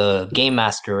game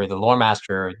master or the lore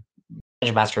master or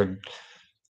dungeon master,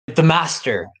 the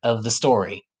master of the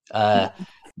story,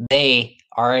 they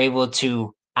are able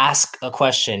to ask a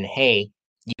question. Hey,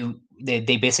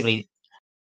 they basically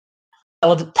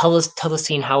tell the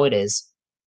scene how it is,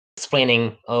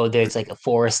 explaining, oh, there's like a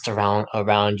forest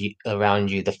around you,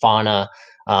 the fauna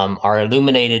are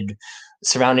illuminated,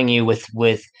 surrounding you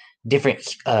with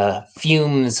different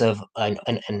fumes of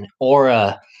an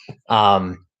aura,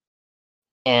 um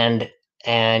and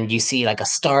and you see like a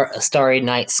starry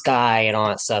night sky and all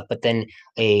that stuff, but then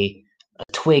a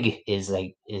twig is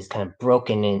kind of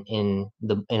broken in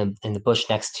the bush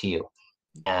next to you.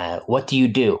 What do you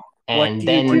do? What and do you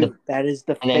then the do? That is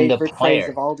the and then the favorite phrase player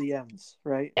of all DMs,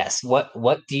 right? Yes,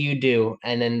 what do you do?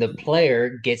 And then the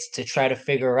player gets to try to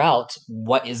figure out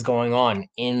what is going on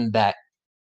in that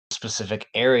specific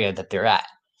area that they're at.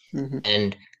 Mm-hmm.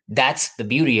 And that's the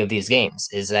beauty of these games,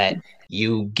 is that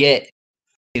you get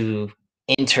to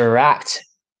interact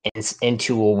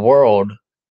into a world,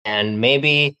 and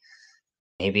maybe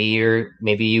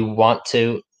you want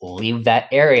to leave that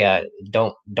area.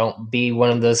 Don't be one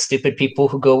of those stupid people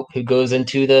who goes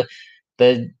into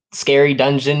the scary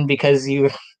dungeon because you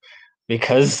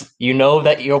know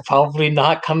that you'll probably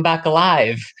not come back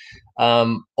alive.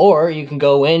 Or you can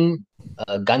go in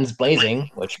guns blazing,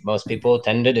 which most people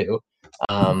tend to do.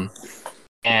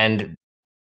 And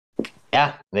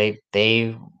yeah,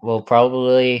 they will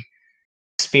probably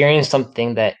experience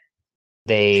something that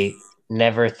they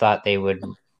never thought they would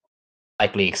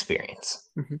likely experience.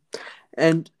 Mm-hmm.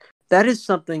 And that is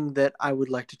something that I would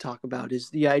like to talk about, is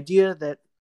the idea that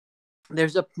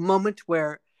there's a moment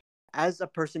where, as a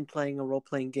person playing a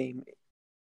role-playing game,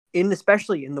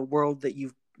 especially in the world that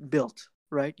you've built,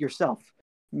 right? Yourself,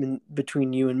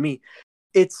 between you and me.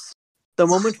 It's the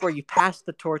moment where you pass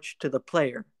the torch to the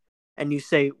player and you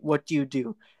say, what do you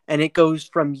do? And it goes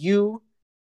from you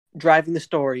driving the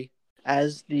story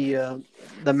as the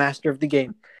master of the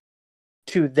game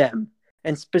to them.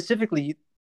 And specifically,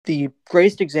 the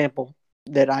greatest example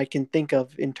that I can think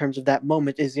of in terms of that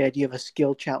moment is the idea of a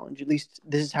skill challenge. At least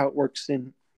this is how it works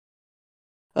in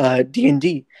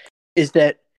D&D, is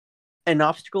that an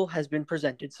obstacle has been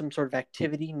presented, some sort of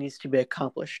activity needs to be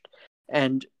accomplished,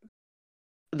 and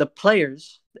the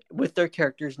players with their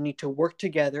characters need to work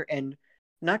together and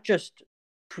not just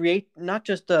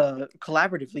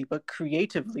collaboratively, but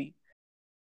creatively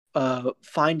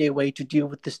find a way to deal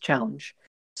with this challenge.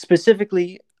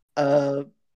 Specifically,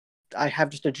 I have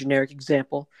just a generic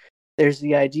example. There's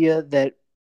the idea that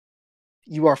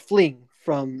you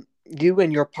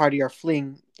and your party are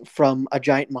fleeing from a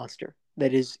giant monster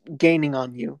that is gaining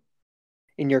on you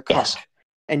in your cart. Yes.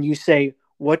 And you say,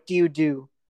 what do you do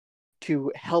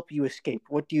to help you escape?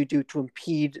 What do you do to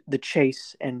impede the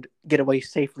chase and get away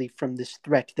safely from this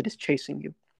threat that is chasing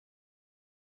you?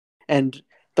 And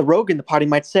the rogue in the party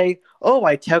might say, oh,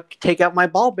 I take out my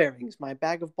ball bearings, my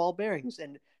bag of ball bearings,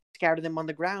 and scatter them on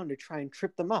the ground to try and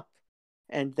trip them up.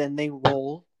 And then they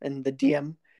roll, and the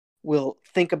DM will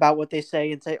think about what they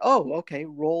say and say, oh, okay,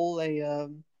 roll a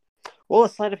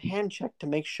sleight of hand check to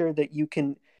make sure that you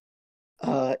can,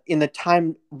 in the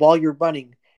time while you're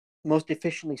running, most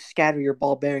efficiently scatter your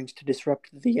ball bearings to disrupt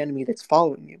the enemy that's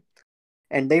following you.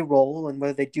 And they roll, and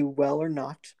whether they do well or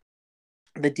not,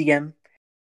 the DM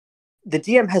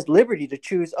has liberty to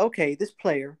choose, okay, this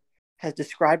player has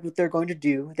described what they're going to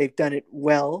do. They've done it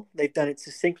well. They've done it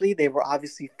succinctly. They were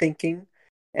obviously thinking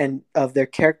and of their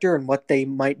character and what they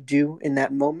might do in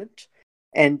that moment.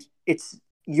 And it's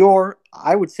your,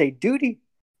 I would say, duty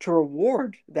to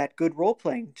reward that good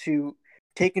role-playing, to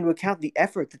take into account the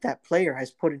effort that player has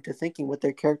put into thinking what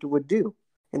their character would do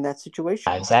in that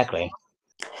situation. Exactly.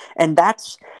 And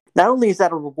that's, not only is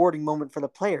that a rewarding moment for the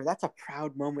player, that's a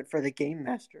proud moment for the game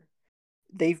master.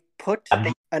 They've put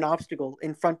an obstacle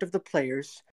in front of the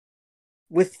players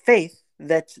with faith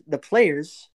that the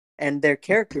players and their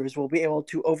characters will be able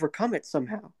to overcome it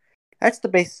somehow. That's the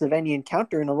basis of any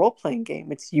encounter in a role-playing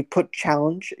game. It's you put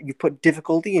challenge, you put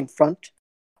difficulty in front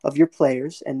of your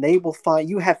players, and they will find,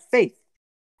 you have faith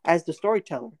as the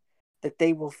storyteller that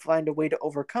they will find a way to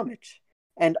overcome it.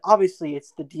 And obviously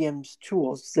it's the DM's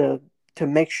tools to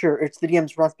make sure, it's the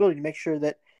DM's responsibility to make sure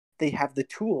that they have the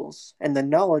tools and the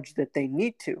knowledge that they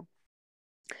need to.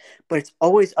 But it's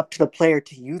always up to the player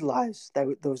to utilize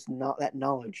that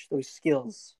knowledge, those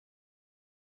skills.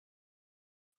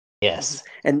 Yes.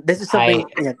 And this is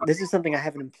something I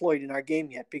haven't employed in our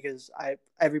game yet, because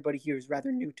everybody here is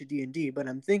rather new to D&D, but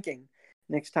I'm thinking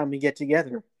next time we get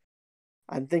together,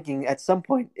 I'm thinking at some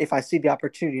point, if I see the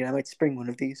opportunity, I might spring one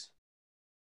of these.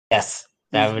 Yes,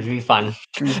 that would be fun.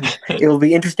 It will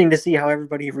be interesting to see how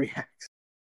everybody reacts.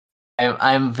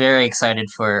 I'm very excited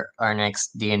for our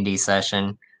next D&D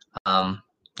session. I'm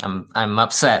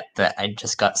upset that I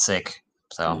just got sick,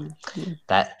 so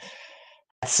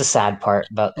that's the sad part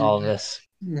about all of this.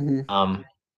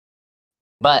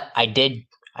 But I did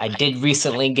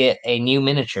recently get a new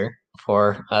miniature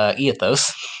for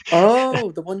Ethos.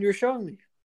 Oh, the one you were showing me.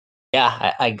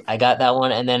 Yeah, I got that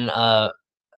one, and then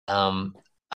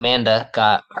Amanda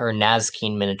got her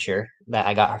Nazkeen miniature that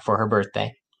I got her for her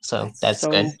birthday. So that's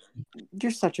good.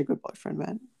 You're such a good boyfriend,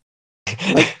 man.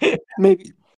 Like,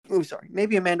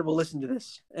 maybe Amanda will listen to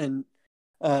this and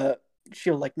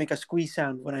she'll like make a squeeze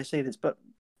sound when I say this, but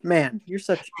man, you're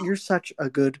such a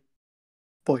good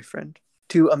boyfriend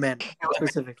to Amanda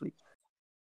specifically.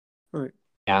 Right.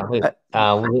 Yeah, we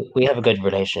have a good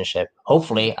relationship.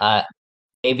 Hopefully,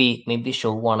 maybe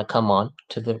she'll want to come on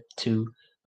to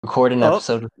record an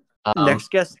episode.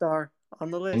 Next guest star on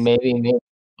the list. Maybe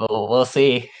we'll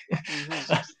see.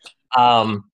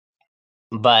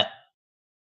 But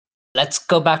let's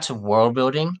go back to world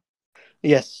building.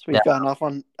 Yes, we've gone off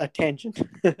on a tangent.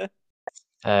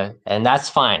 And that's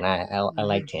fine. I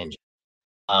like tangent.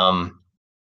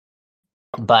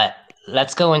 But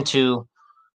let's go into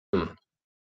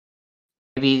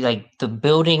maybe like the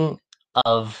building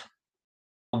of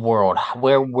a world.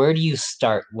 Where do you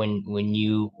start when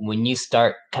you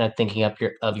start kind of thinking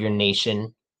of your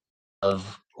nation,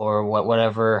 or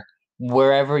whatever,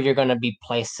 wherever you're going to be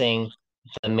placing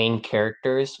the main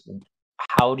characters?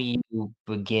 How do you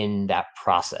begin that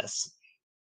process?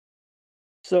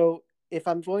 So if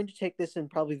I'm going to take this in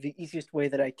probably the easiest way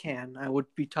that I can, I would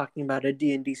be talking about a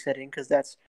D&D setting, because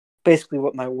that's basically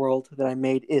what my world that I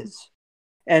made is.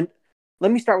 And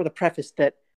let me start with a preface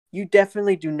that you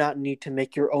definitely do not need to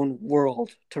make your own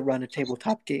world to run a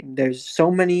tabletop game. There's so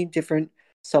many different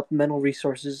supplemental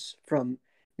resources from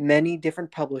many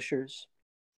different publishers.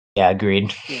 Yeah,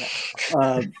 agreed.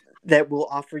 Yeah, that will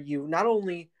offer you not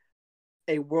only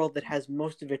a world that has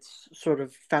most of its sort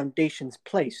of foundations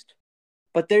placed,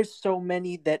 but there's so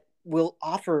many that will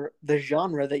offer the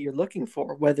genre that you're looking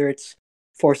for, whether it's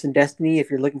Force and Destiny, if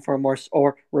you're looking for a more,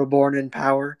 or Reborn in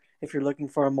Power, if you're looking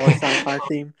for a more sci-fi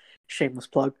theme, shameless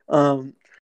plug,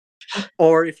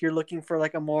 or if you're looking for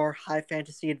like a more high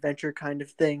fantasy adventure kind of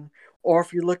thing, or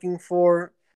if you're looking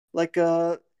for like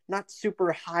a not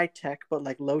super high tech, but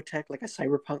like low tech, like a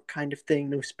cyberpunk kind of thing,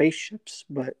 no spaceships,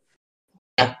 but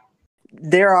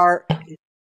there are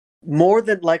more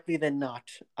than likely than not,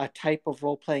 a type of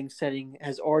role-playing setting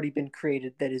has already been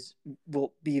created that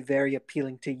will be very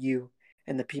appealing to you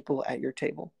and the people at your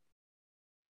table.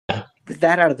 With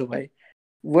that out of the way,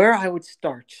 where I would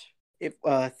start, if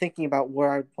thinking about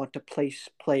where I want to place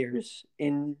players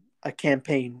in a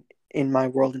campaign in my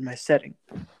world, in my setting,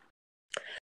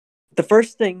 the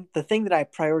thing that I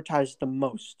prioritize the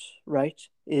most, right,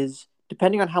 is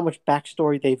depending on how much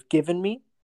backstory they've given me,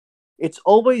 it's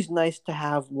always nice to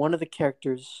have one of the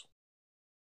characters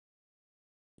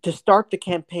to start the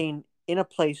campaign in a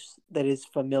place that is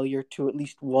familiar to at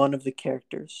least one of the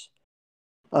characters.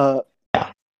 Not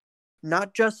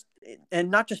just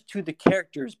to the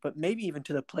characters, but maybe even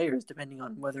to the players, depending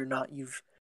on whether or not you've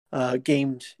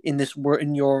gamed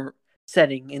in your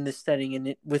setting,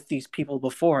 and with these people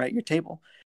before at your table.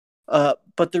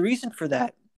 But the reason for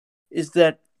that is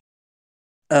that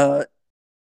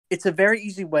it's a very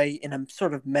easy way, in a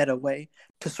sort of meta way,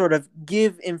 to sort of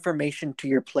give information to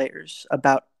your players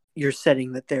about your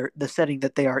setting the setting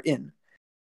that they are in,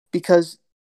 because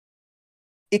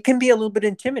it can be a little bit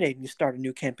intimidating to start a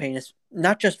new campaign. It's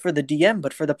not just for the DM,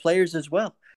 but for the players as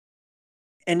well.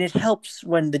 And it helps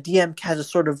when the DM has a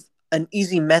sort of an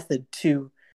easy method to,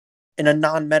 in a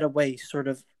non-meta way, sort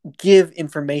of give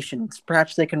information.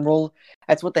 Perhaps they can roll.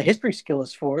 That's what the history skill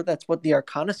is for. That's what the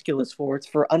arcana skill is for. It's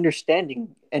for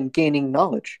understanding and gaining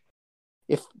knowledge.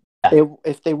 If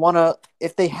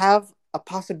they have a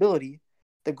possibility,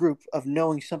 the group, of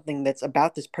knowing something that's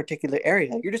about this particular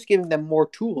area, you're just giving them more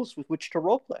tools with which to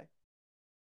roleplay.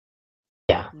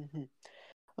 Yeah.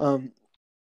 Mm-hmm.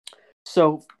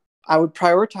 So I would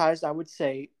prioritize, I would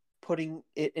say, putting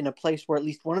it in a place where at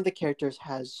least one of the characters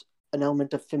has an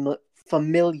element of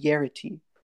familiarity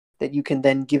that you can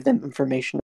then give them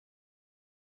information.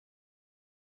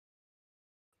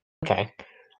 Okay.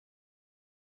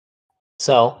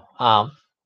 So,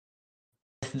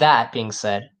 with that being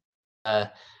said,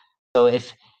 so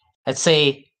if let's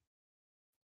say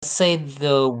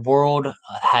the world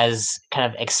has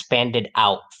kind of expanded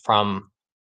out from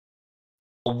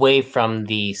away from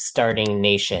the starting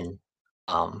nation,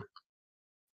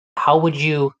 how would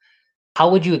you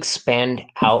expand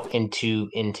out into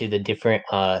the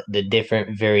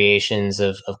different variations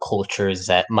of cultures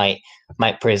that might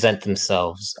present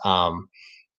themselves,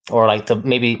 or like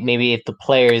maybe if the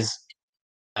players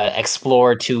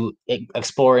explore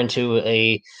into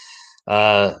a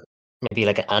maybe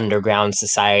like an underground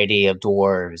society of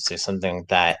dwarves or something like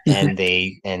that, and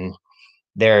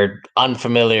they're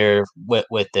unfamiliar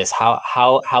with this. How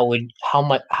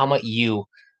might you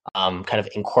kind of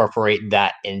incorporate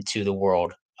that into the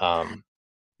world?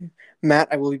 Matt,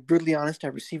 I will be brutally honest. I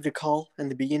received a call, and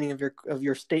the beginning of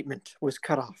your statement was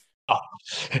cut off. Oh,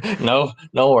 no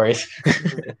worries.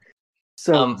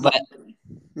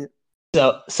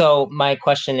 So, so my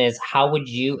question is, how would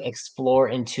you explore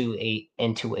into a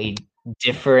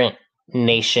different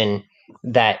nation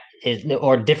that is,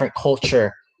 or different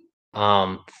culture,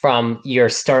 from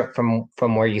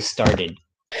where you started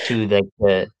to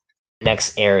the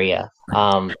next area,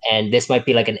 and this might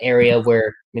be like an area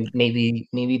where maybe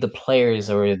the players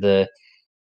or the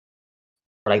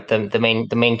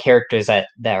main characters that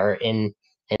are in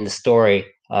the story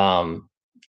are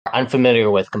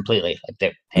unfamiliar with completely, like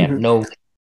they have no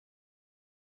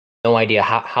idea.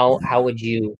 How would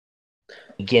you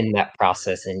begin that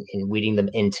process in weeding them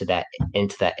into that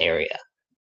area?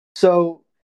 So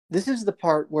this is the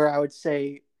part where I would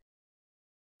say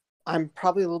I'm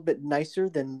probably a little bit nicer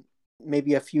than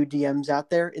maybe a few DMs out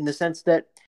there, in the sense that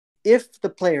if the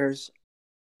players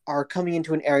are coming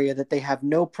into an area that they have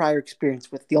no prior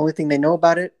experience with, the only thing they know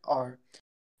about it are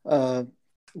the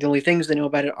only things they know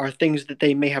about it are things that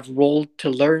they may have rolled to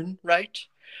learn, right?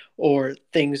 Or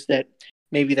things that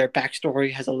maybe their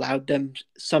backstory has allowed them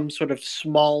some sort of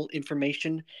small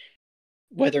information.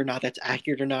 Whether or not that's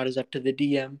accurate or not is up to the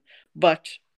DM. But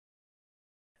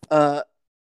I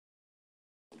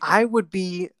would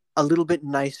be a little bit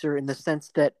nicer in the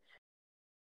sense that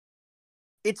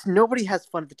it's nobody has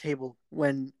fun at the table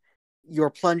when you're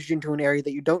plunged into an area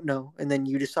that you don't know, and then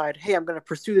you decide, hey, I'm going to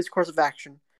pursue this course of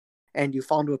action, and you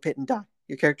fall into a pit and die.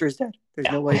 Your character is dead.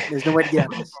 There's no way to get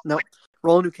out of this. No,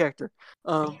 roll a new character.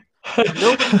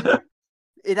 Nobody.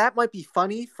 That might be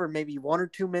funny for maybe 1 or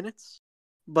 2 minutes,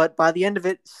 but by the end of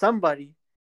it, somebody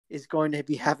is going to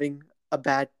be having a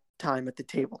bad time at the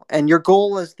table. And your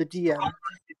goal as the DM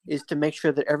is to make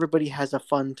sure that everybody has a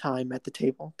fun time at the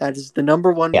table. That is the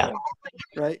number one goal,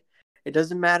 right? It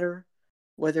doesn't matter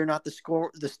whether or not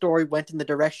the story went in the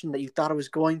direction that you thought it was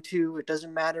going to. It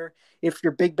doesn't matter if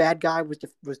your big bad guy was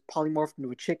polymorphed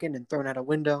into a chicken and thrown out a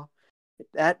window.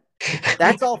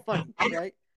 That's all funny,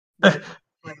 right? But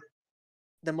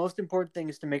the most important thing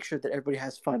is to make sure that everybody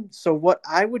has fun. So what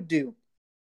I would do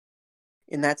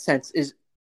in that sense is,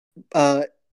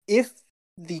 if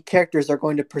the characters are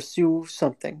going to pursue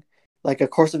something like a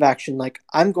course of action, like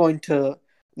I'm going to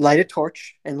light a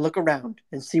torch and look around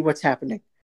and see what's happening.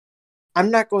 I'm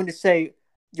not going to say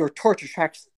your torch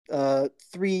attracts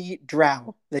 3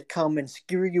 drow that come and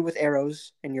skewer you with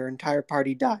arrows and your entire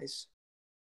party dies.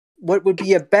 What would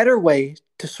be a better way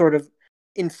to sort of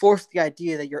enforce the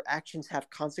idea that your actions have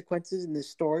consequences in this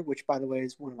story, which, by the way,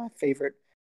 is one of my favorite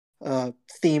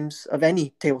themes of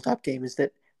any tabletop game, is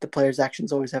that the player's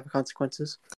actions always have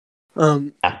consequences,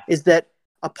 is that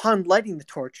upon lighting the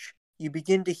torch, you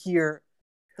begin to hear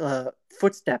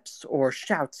footsteps or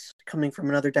shouts coming from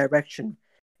another direction.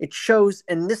 It shows,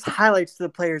 and this highlights to the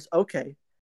players, okay,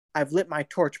 I've lit my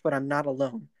torch, but I'm not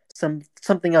alone.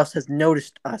 Something else has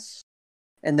noticed us.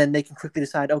 And then they can quickly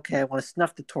decide, okay, I want to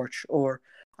snuff the torch, or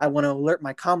I want to alert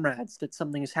my comrades that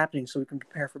something is happening so we can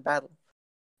prepare for battle.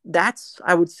 That's,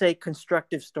 I would say,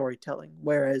 constructive storytelling.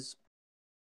 Whereas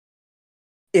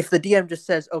if the DM just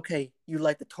says, okay, you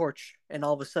light the torch, and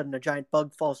all of a sudden a giant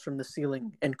bug falls from the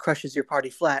ceiling and crushes your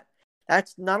party flat,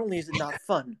 that's not only is it not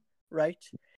fun, right?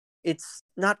 It's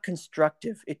not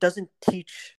constructive. It doesn't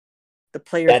teach the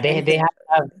players. Yeah, they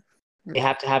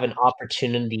have to have an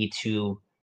opportunity to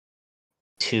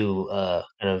kind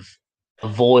of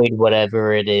avoid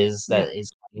whatever it is that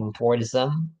is coming towards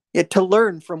them. Yeah, to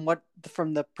learn from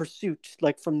the pursuit,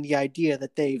 like from the idea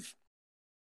that they've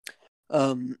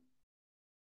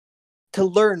to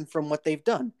learn from what they've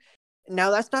done.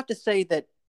 Now, that's not to say that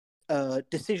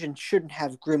decisions shouldn't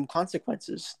have grim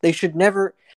consequences. There should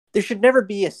never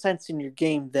be a sense in your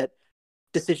game that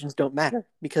decisions don't matter,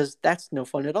 because that's no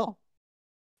fun at all.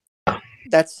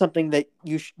 That's something that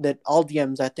that all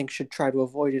DMs, I think, should try to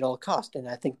avoid at all cost, and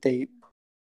I think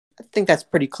that's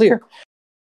pretty clear.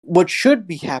 What should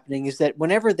be happening is that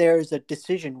whenever there is a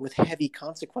decision with heavy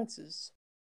consequences,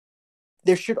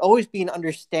 there should always be an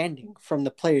understanding from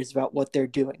the players about what they're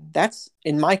doing. That's,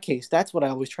 in my case, that's what I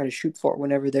always try to shoot for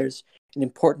whenever there's an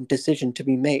important decision to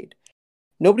be made.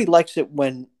 Nobody likes it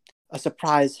when a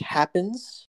surprise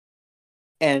happens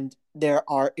and there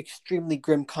are extremely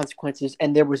grim consequences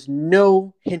and there was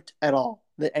no hint at all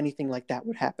that anything like that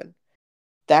would happen.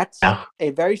 That's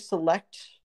a very select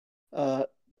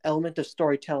element of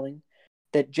storytelling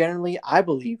that generally, I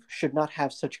believe, should not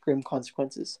have such grim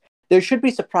consequences. There should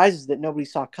be surprises that nobody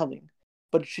saw coming,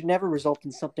 but it should never result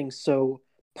in something so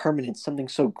permanent, something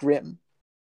so grim,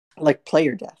 like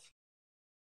player death.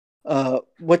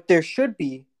 What there should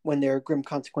be when there are grim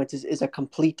consequences is a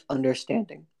complete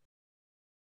understanding.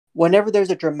 Whenever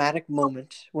there's a dramatic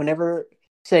moment, whenever,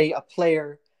 say, a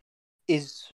player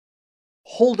is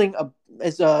holding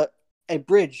a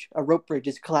bridge, a rope bridge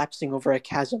is collapsing over a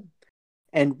chasm,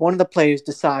 and one of the players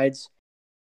decides,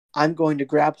 I'm going to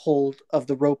grab hold of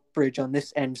the rope bridge on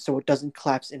this end so it doesn't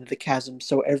collapse into the chasm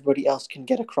so everybody else can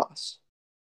get across.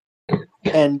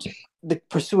 And the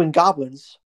pursuing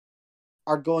goblins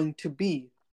are going to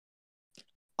be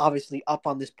obviously up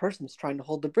on this person that's trying to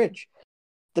hold the bridge.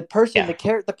 The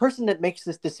person that makes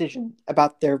this decision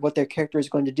about what their character is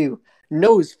going to do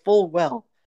knows full well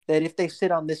that if they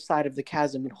sit on this side of the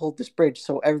chasm and hold this bridge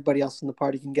so everybody else in the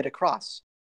party can get across,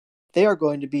 they are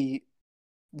going to be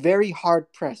very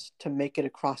hard pressed to make it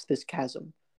across this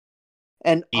chasm.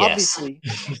 And obviously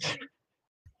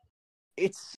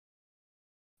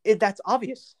that's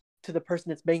obvious to the person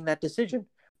that's making that decision.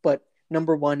 But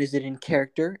number one, is it in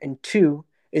character? And two,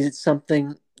 is it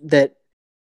something that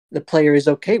the player is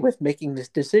okay with making this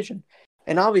decision?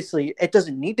 And obviously it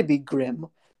doesn't need to be grim.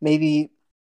 Maybe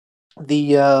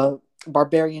the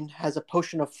barbarian has a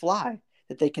potion of fly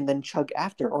that they can then chug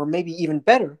after, or maybe even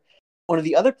better, one of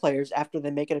the other players, after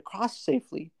they make it across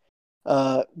safely,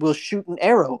 will shoot an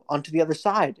arrow onto the other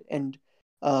side and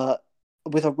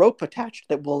with a rope attached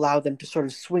that will allow them to sort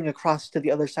of swing across to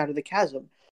the other side of the chasm.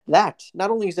 that,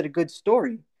 not only is it a good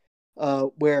story,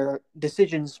 where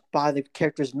decisions by the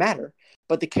characters matter,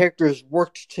 but the characters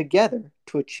worked together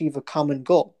to achieve a common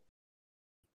goal.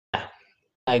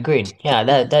 I agreed.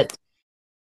 Yeah,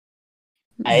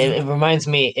 it reminds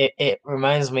me. It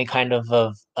reminds me kind of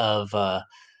the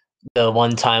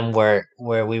one time where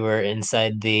we were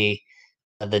inside the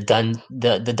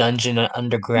dungeon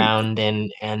underground,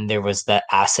 and there was that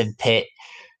acid pit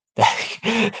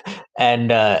and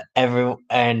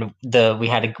we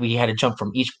had to jump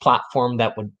from each platform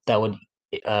that would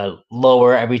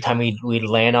lower every time we'd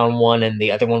land on one, and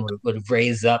the other one would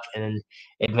raise up, and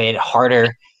it made it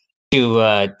harder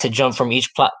to jump from each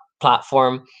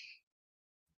platform.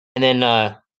 And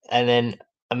then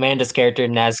Amanda's character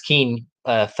Nazkeen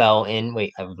fell in.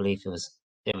 Wait, I believe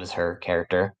it was her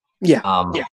character. Yeah.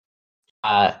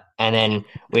 And then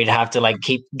we'd have to like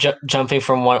keep jumping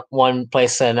from one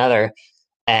place to another,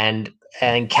 and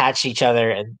catch each other.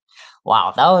 And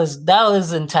wow, that was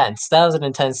intense. That was an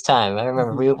intense time. I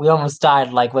remember we almost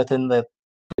died like within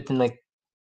like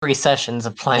 3 sessions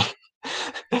of playing.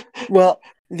 Well,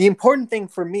 the important thing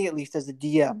for me, at least as a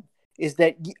DM, is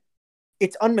that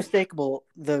it's unmistakable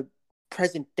the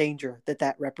present danger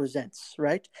that represents,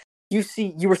 right? You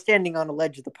were standing on a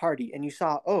ledge of the party and you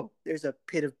saw, oh, there's a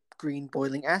pit of green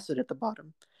boiling acid at the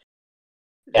bottom.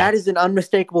 Yeah. That is an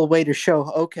unmistakable way to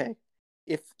show, okay,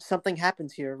 if something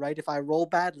happens here, right, if I roll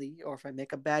badly or if I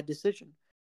make a bad decision,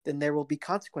 then there will be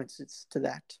consequences to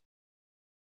that.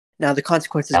 Now, the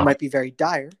consequences might be very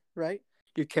dire, right?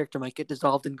 Your character might get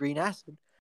dissolved in green acid.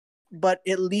 But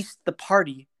at least the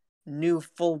party knew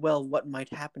full well what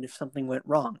might happen if something went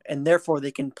wrong, and therefore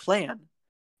they can plan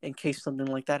in case something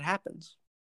like that happens.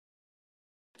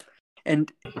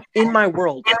 And in my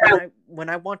world, when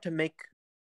I want to make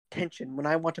tension, when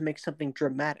I want to make something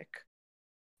dramatic,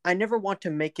 I never want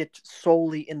to make it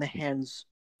solely in the hands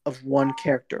of one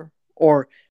character, or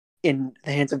in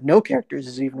the hands of no characters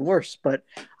is even worse. But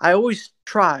I always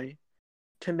try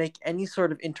to make any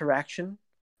sort of interaction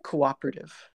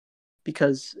cooperative,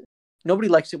 because nobody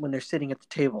likes it when they're sitting at the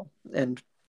table and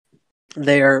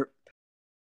they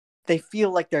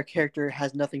feel like their character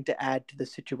has nothing to add to the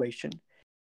situation.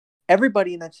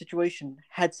 Everybody in that situation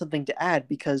had something to add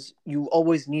because you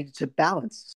always needed to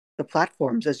balance the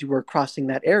platforms as you were crossing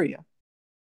that area.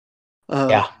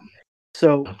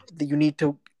 So you need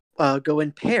to go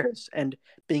in pairs, and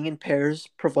being in pairs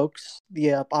provokes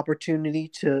the opportunity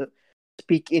to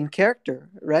speak in character,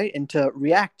 right? And to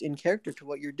react in character to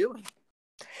what you're doing.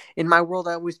 In my world,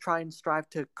 I always try and strive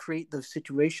to create those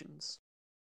situations.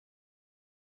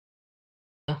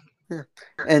 Yeah.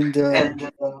 And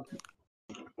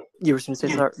you were going to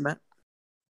say that, Matt?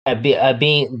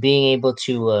 Being able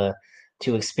to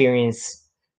experience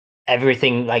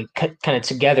everything like kind of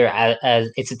together as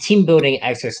it's a team building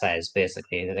exercise,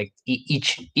 basically. Like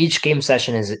each game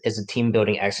session is a team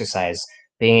building exercise.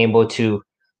 Being able to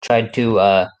try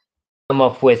to come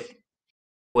up with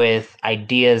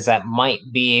ideas that might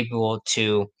be able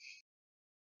to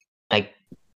like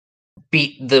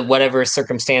beat the whatever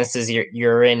circumstances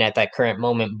you're in at that current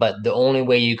moment, but the only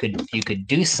way you could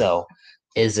do so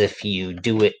is if you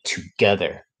do it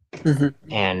together.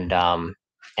 And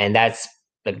that's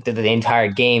like the entire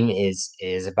game is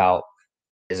about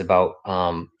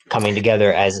coming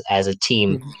together as a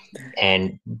team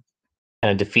and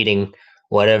kind of defeating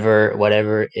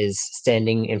whatever is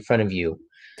standing in front of you.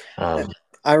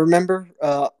 I remember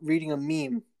reading a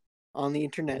meme on the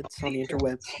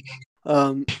interwebs,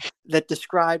 that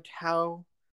described how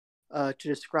to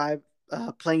describe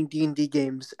playing D&D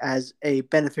games as a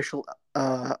beneficial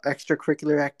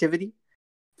extracurricular activity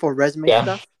for resume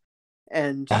stuff.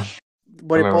 And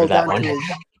what it boiled down to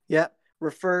is,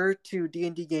 refer to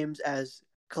D&D games as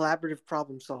collaborative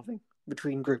problem solving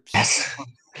between groups. Yes.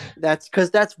 That's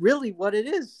because that's really what it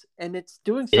is. And it's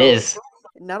doing so. It is.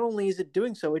 Not only is it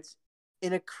doing so, it's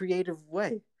in a creative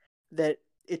way, that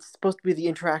it's supposed to be the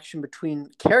interaction between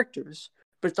characters,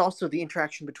 but it's also the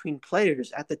interaction between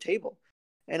players at the table.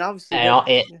 And obviously,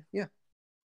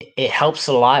 it helps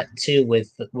a lot too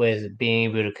with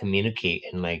being able to communicate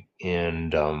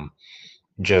and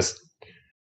just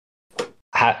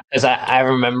because I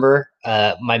remember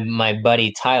my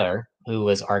buddy Tyler, who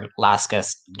was our last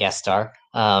guest star.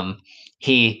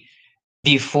 He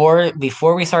before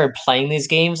we started playing these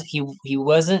games, he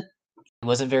wasn't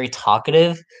very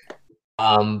talkative.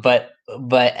 But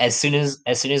as soon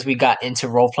as we got into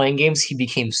role playing games, he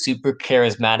became super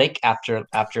charismatic after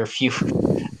a few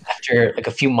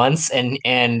months,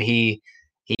 and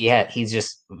he's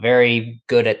just very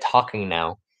good at talking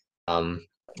now. When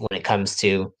it comes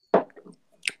to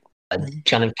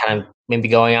kind of maybe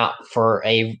going out for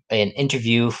an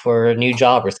interview for a new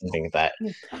job or something like that.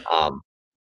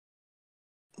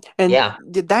 And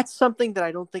that's something that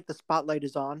I don't think the spotlight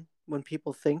is on when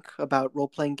people think about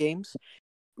role-playing games.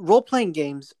 Role-playing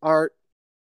games are,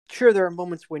 sure, there are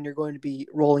moments when you're going to be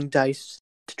rolling dice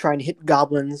to try and hit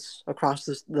goblins across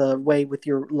the way with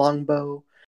your longbow,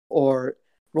 or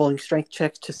rolling strength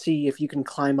checks to see if you can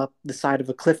climb up the side of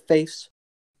a cliff face.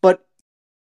 But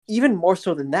even more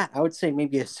so than that, I would say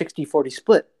maybe a 60-40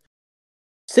 split.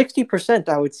 60%,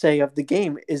 I would say, of the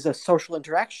game is a social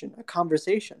interaction, a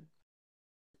conversation.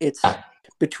 It's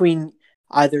between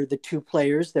either the two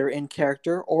players, they're in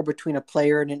character, or between a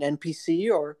player and an NPC,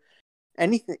 or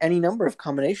any number of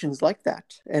combinations like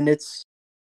that. And it's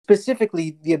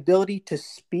specifically the ability to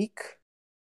speak,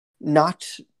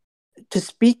 to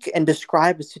speak and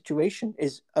describe a situation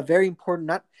is a very important,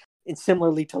 not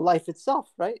similarly to life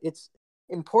itself, right? It's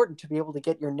important to be able to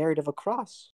get your narrative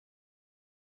across.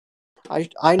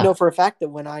 I know for a fact that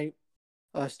when I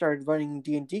started running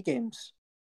D&D games,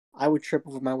 I would trip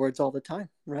over my words all the time,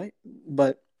 right?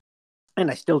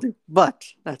 And I still do. But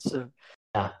that's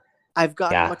I've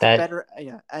gotten much better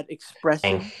at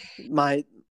expressing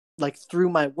through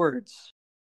my words,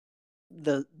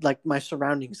 my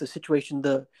surroundings, the situation,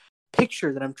 the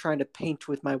picture that I'm trying to paint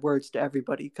with my words to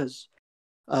everybody. Because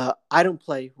I don't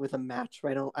play with a match,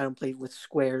 right? I don't play with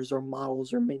squares or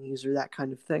models or minis or that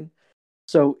kind of thing.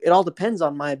 So it all depends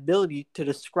on my ability to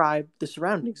describe the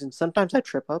surroundings. And sometimes I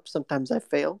trip up, sometimes I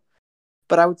fail.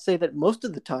 But I would say that most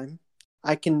of the time,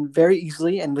 I can very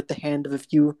easily, and with the hand of a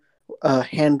few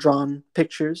hand-drawn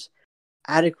pictures,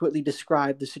 adequately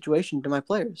describe the situation to my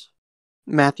players.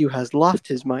 Matthew has lost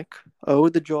his mic. Oh,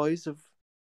 the joys of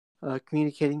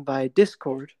communicating via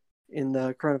Discord in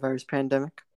the coronavirus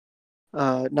pandemic.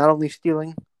 Not only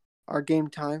stealing our game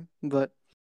time, but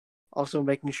also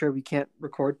making sure we can't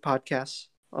record podcasts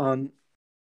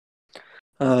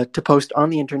to post on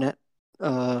the internet.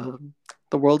 The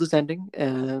world is ending,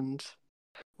 and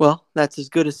well, that's as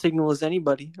good a signal as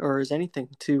anybody or as anything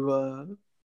to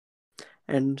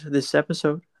end this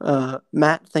episode.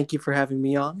 Matt, thank you for having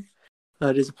me on.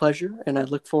 It is a pleasure, and I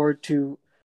look forward to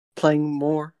playing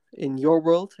more in your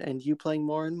world and you playing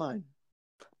more in mine.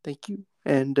 Thank you,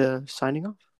 and signing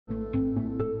off.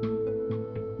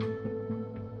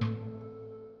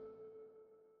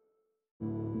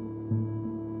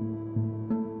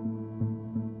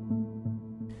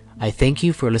 I thank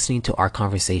you for listening to our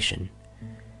conversation.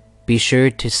 Be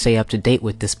sure to stay up to date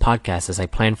with this podcast as I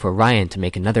plan for Ryan to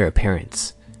make another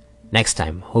appearance. Next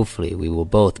time, hopefully, we will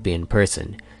both be in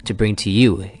person to bring to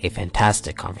you a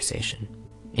fantastic conversation.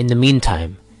 In the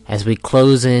meantime, as we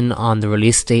close in on the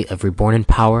release date of Reborn in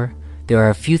Power, there are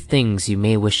a few things you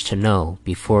may wish to know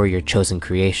before your chosen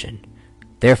creation.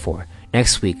 Therefore,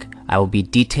 next week, I will be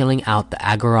detailing out the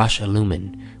Agarash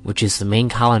Illumin, which is the main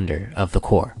calendar of the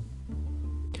core.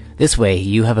 This way,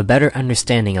 you have a better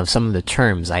understanding of some of the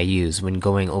terms I use when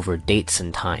going over dates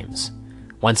and times.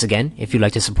 Once again, if you'd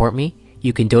like to support me,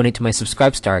 you can donate to my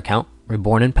Subscribestar account,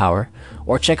 Reborn in Power,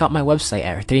 or check out my website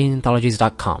at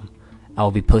arthuriananthologies.com. I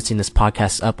will be posting this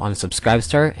podcast up on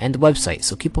Subscribestar and the website,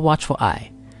 so keep a watchful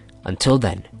eye. Until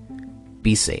then,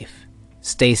 be safe,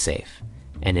 stay safe,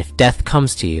 and if death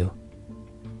comes to you,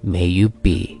 may you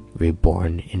be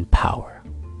reborn in power.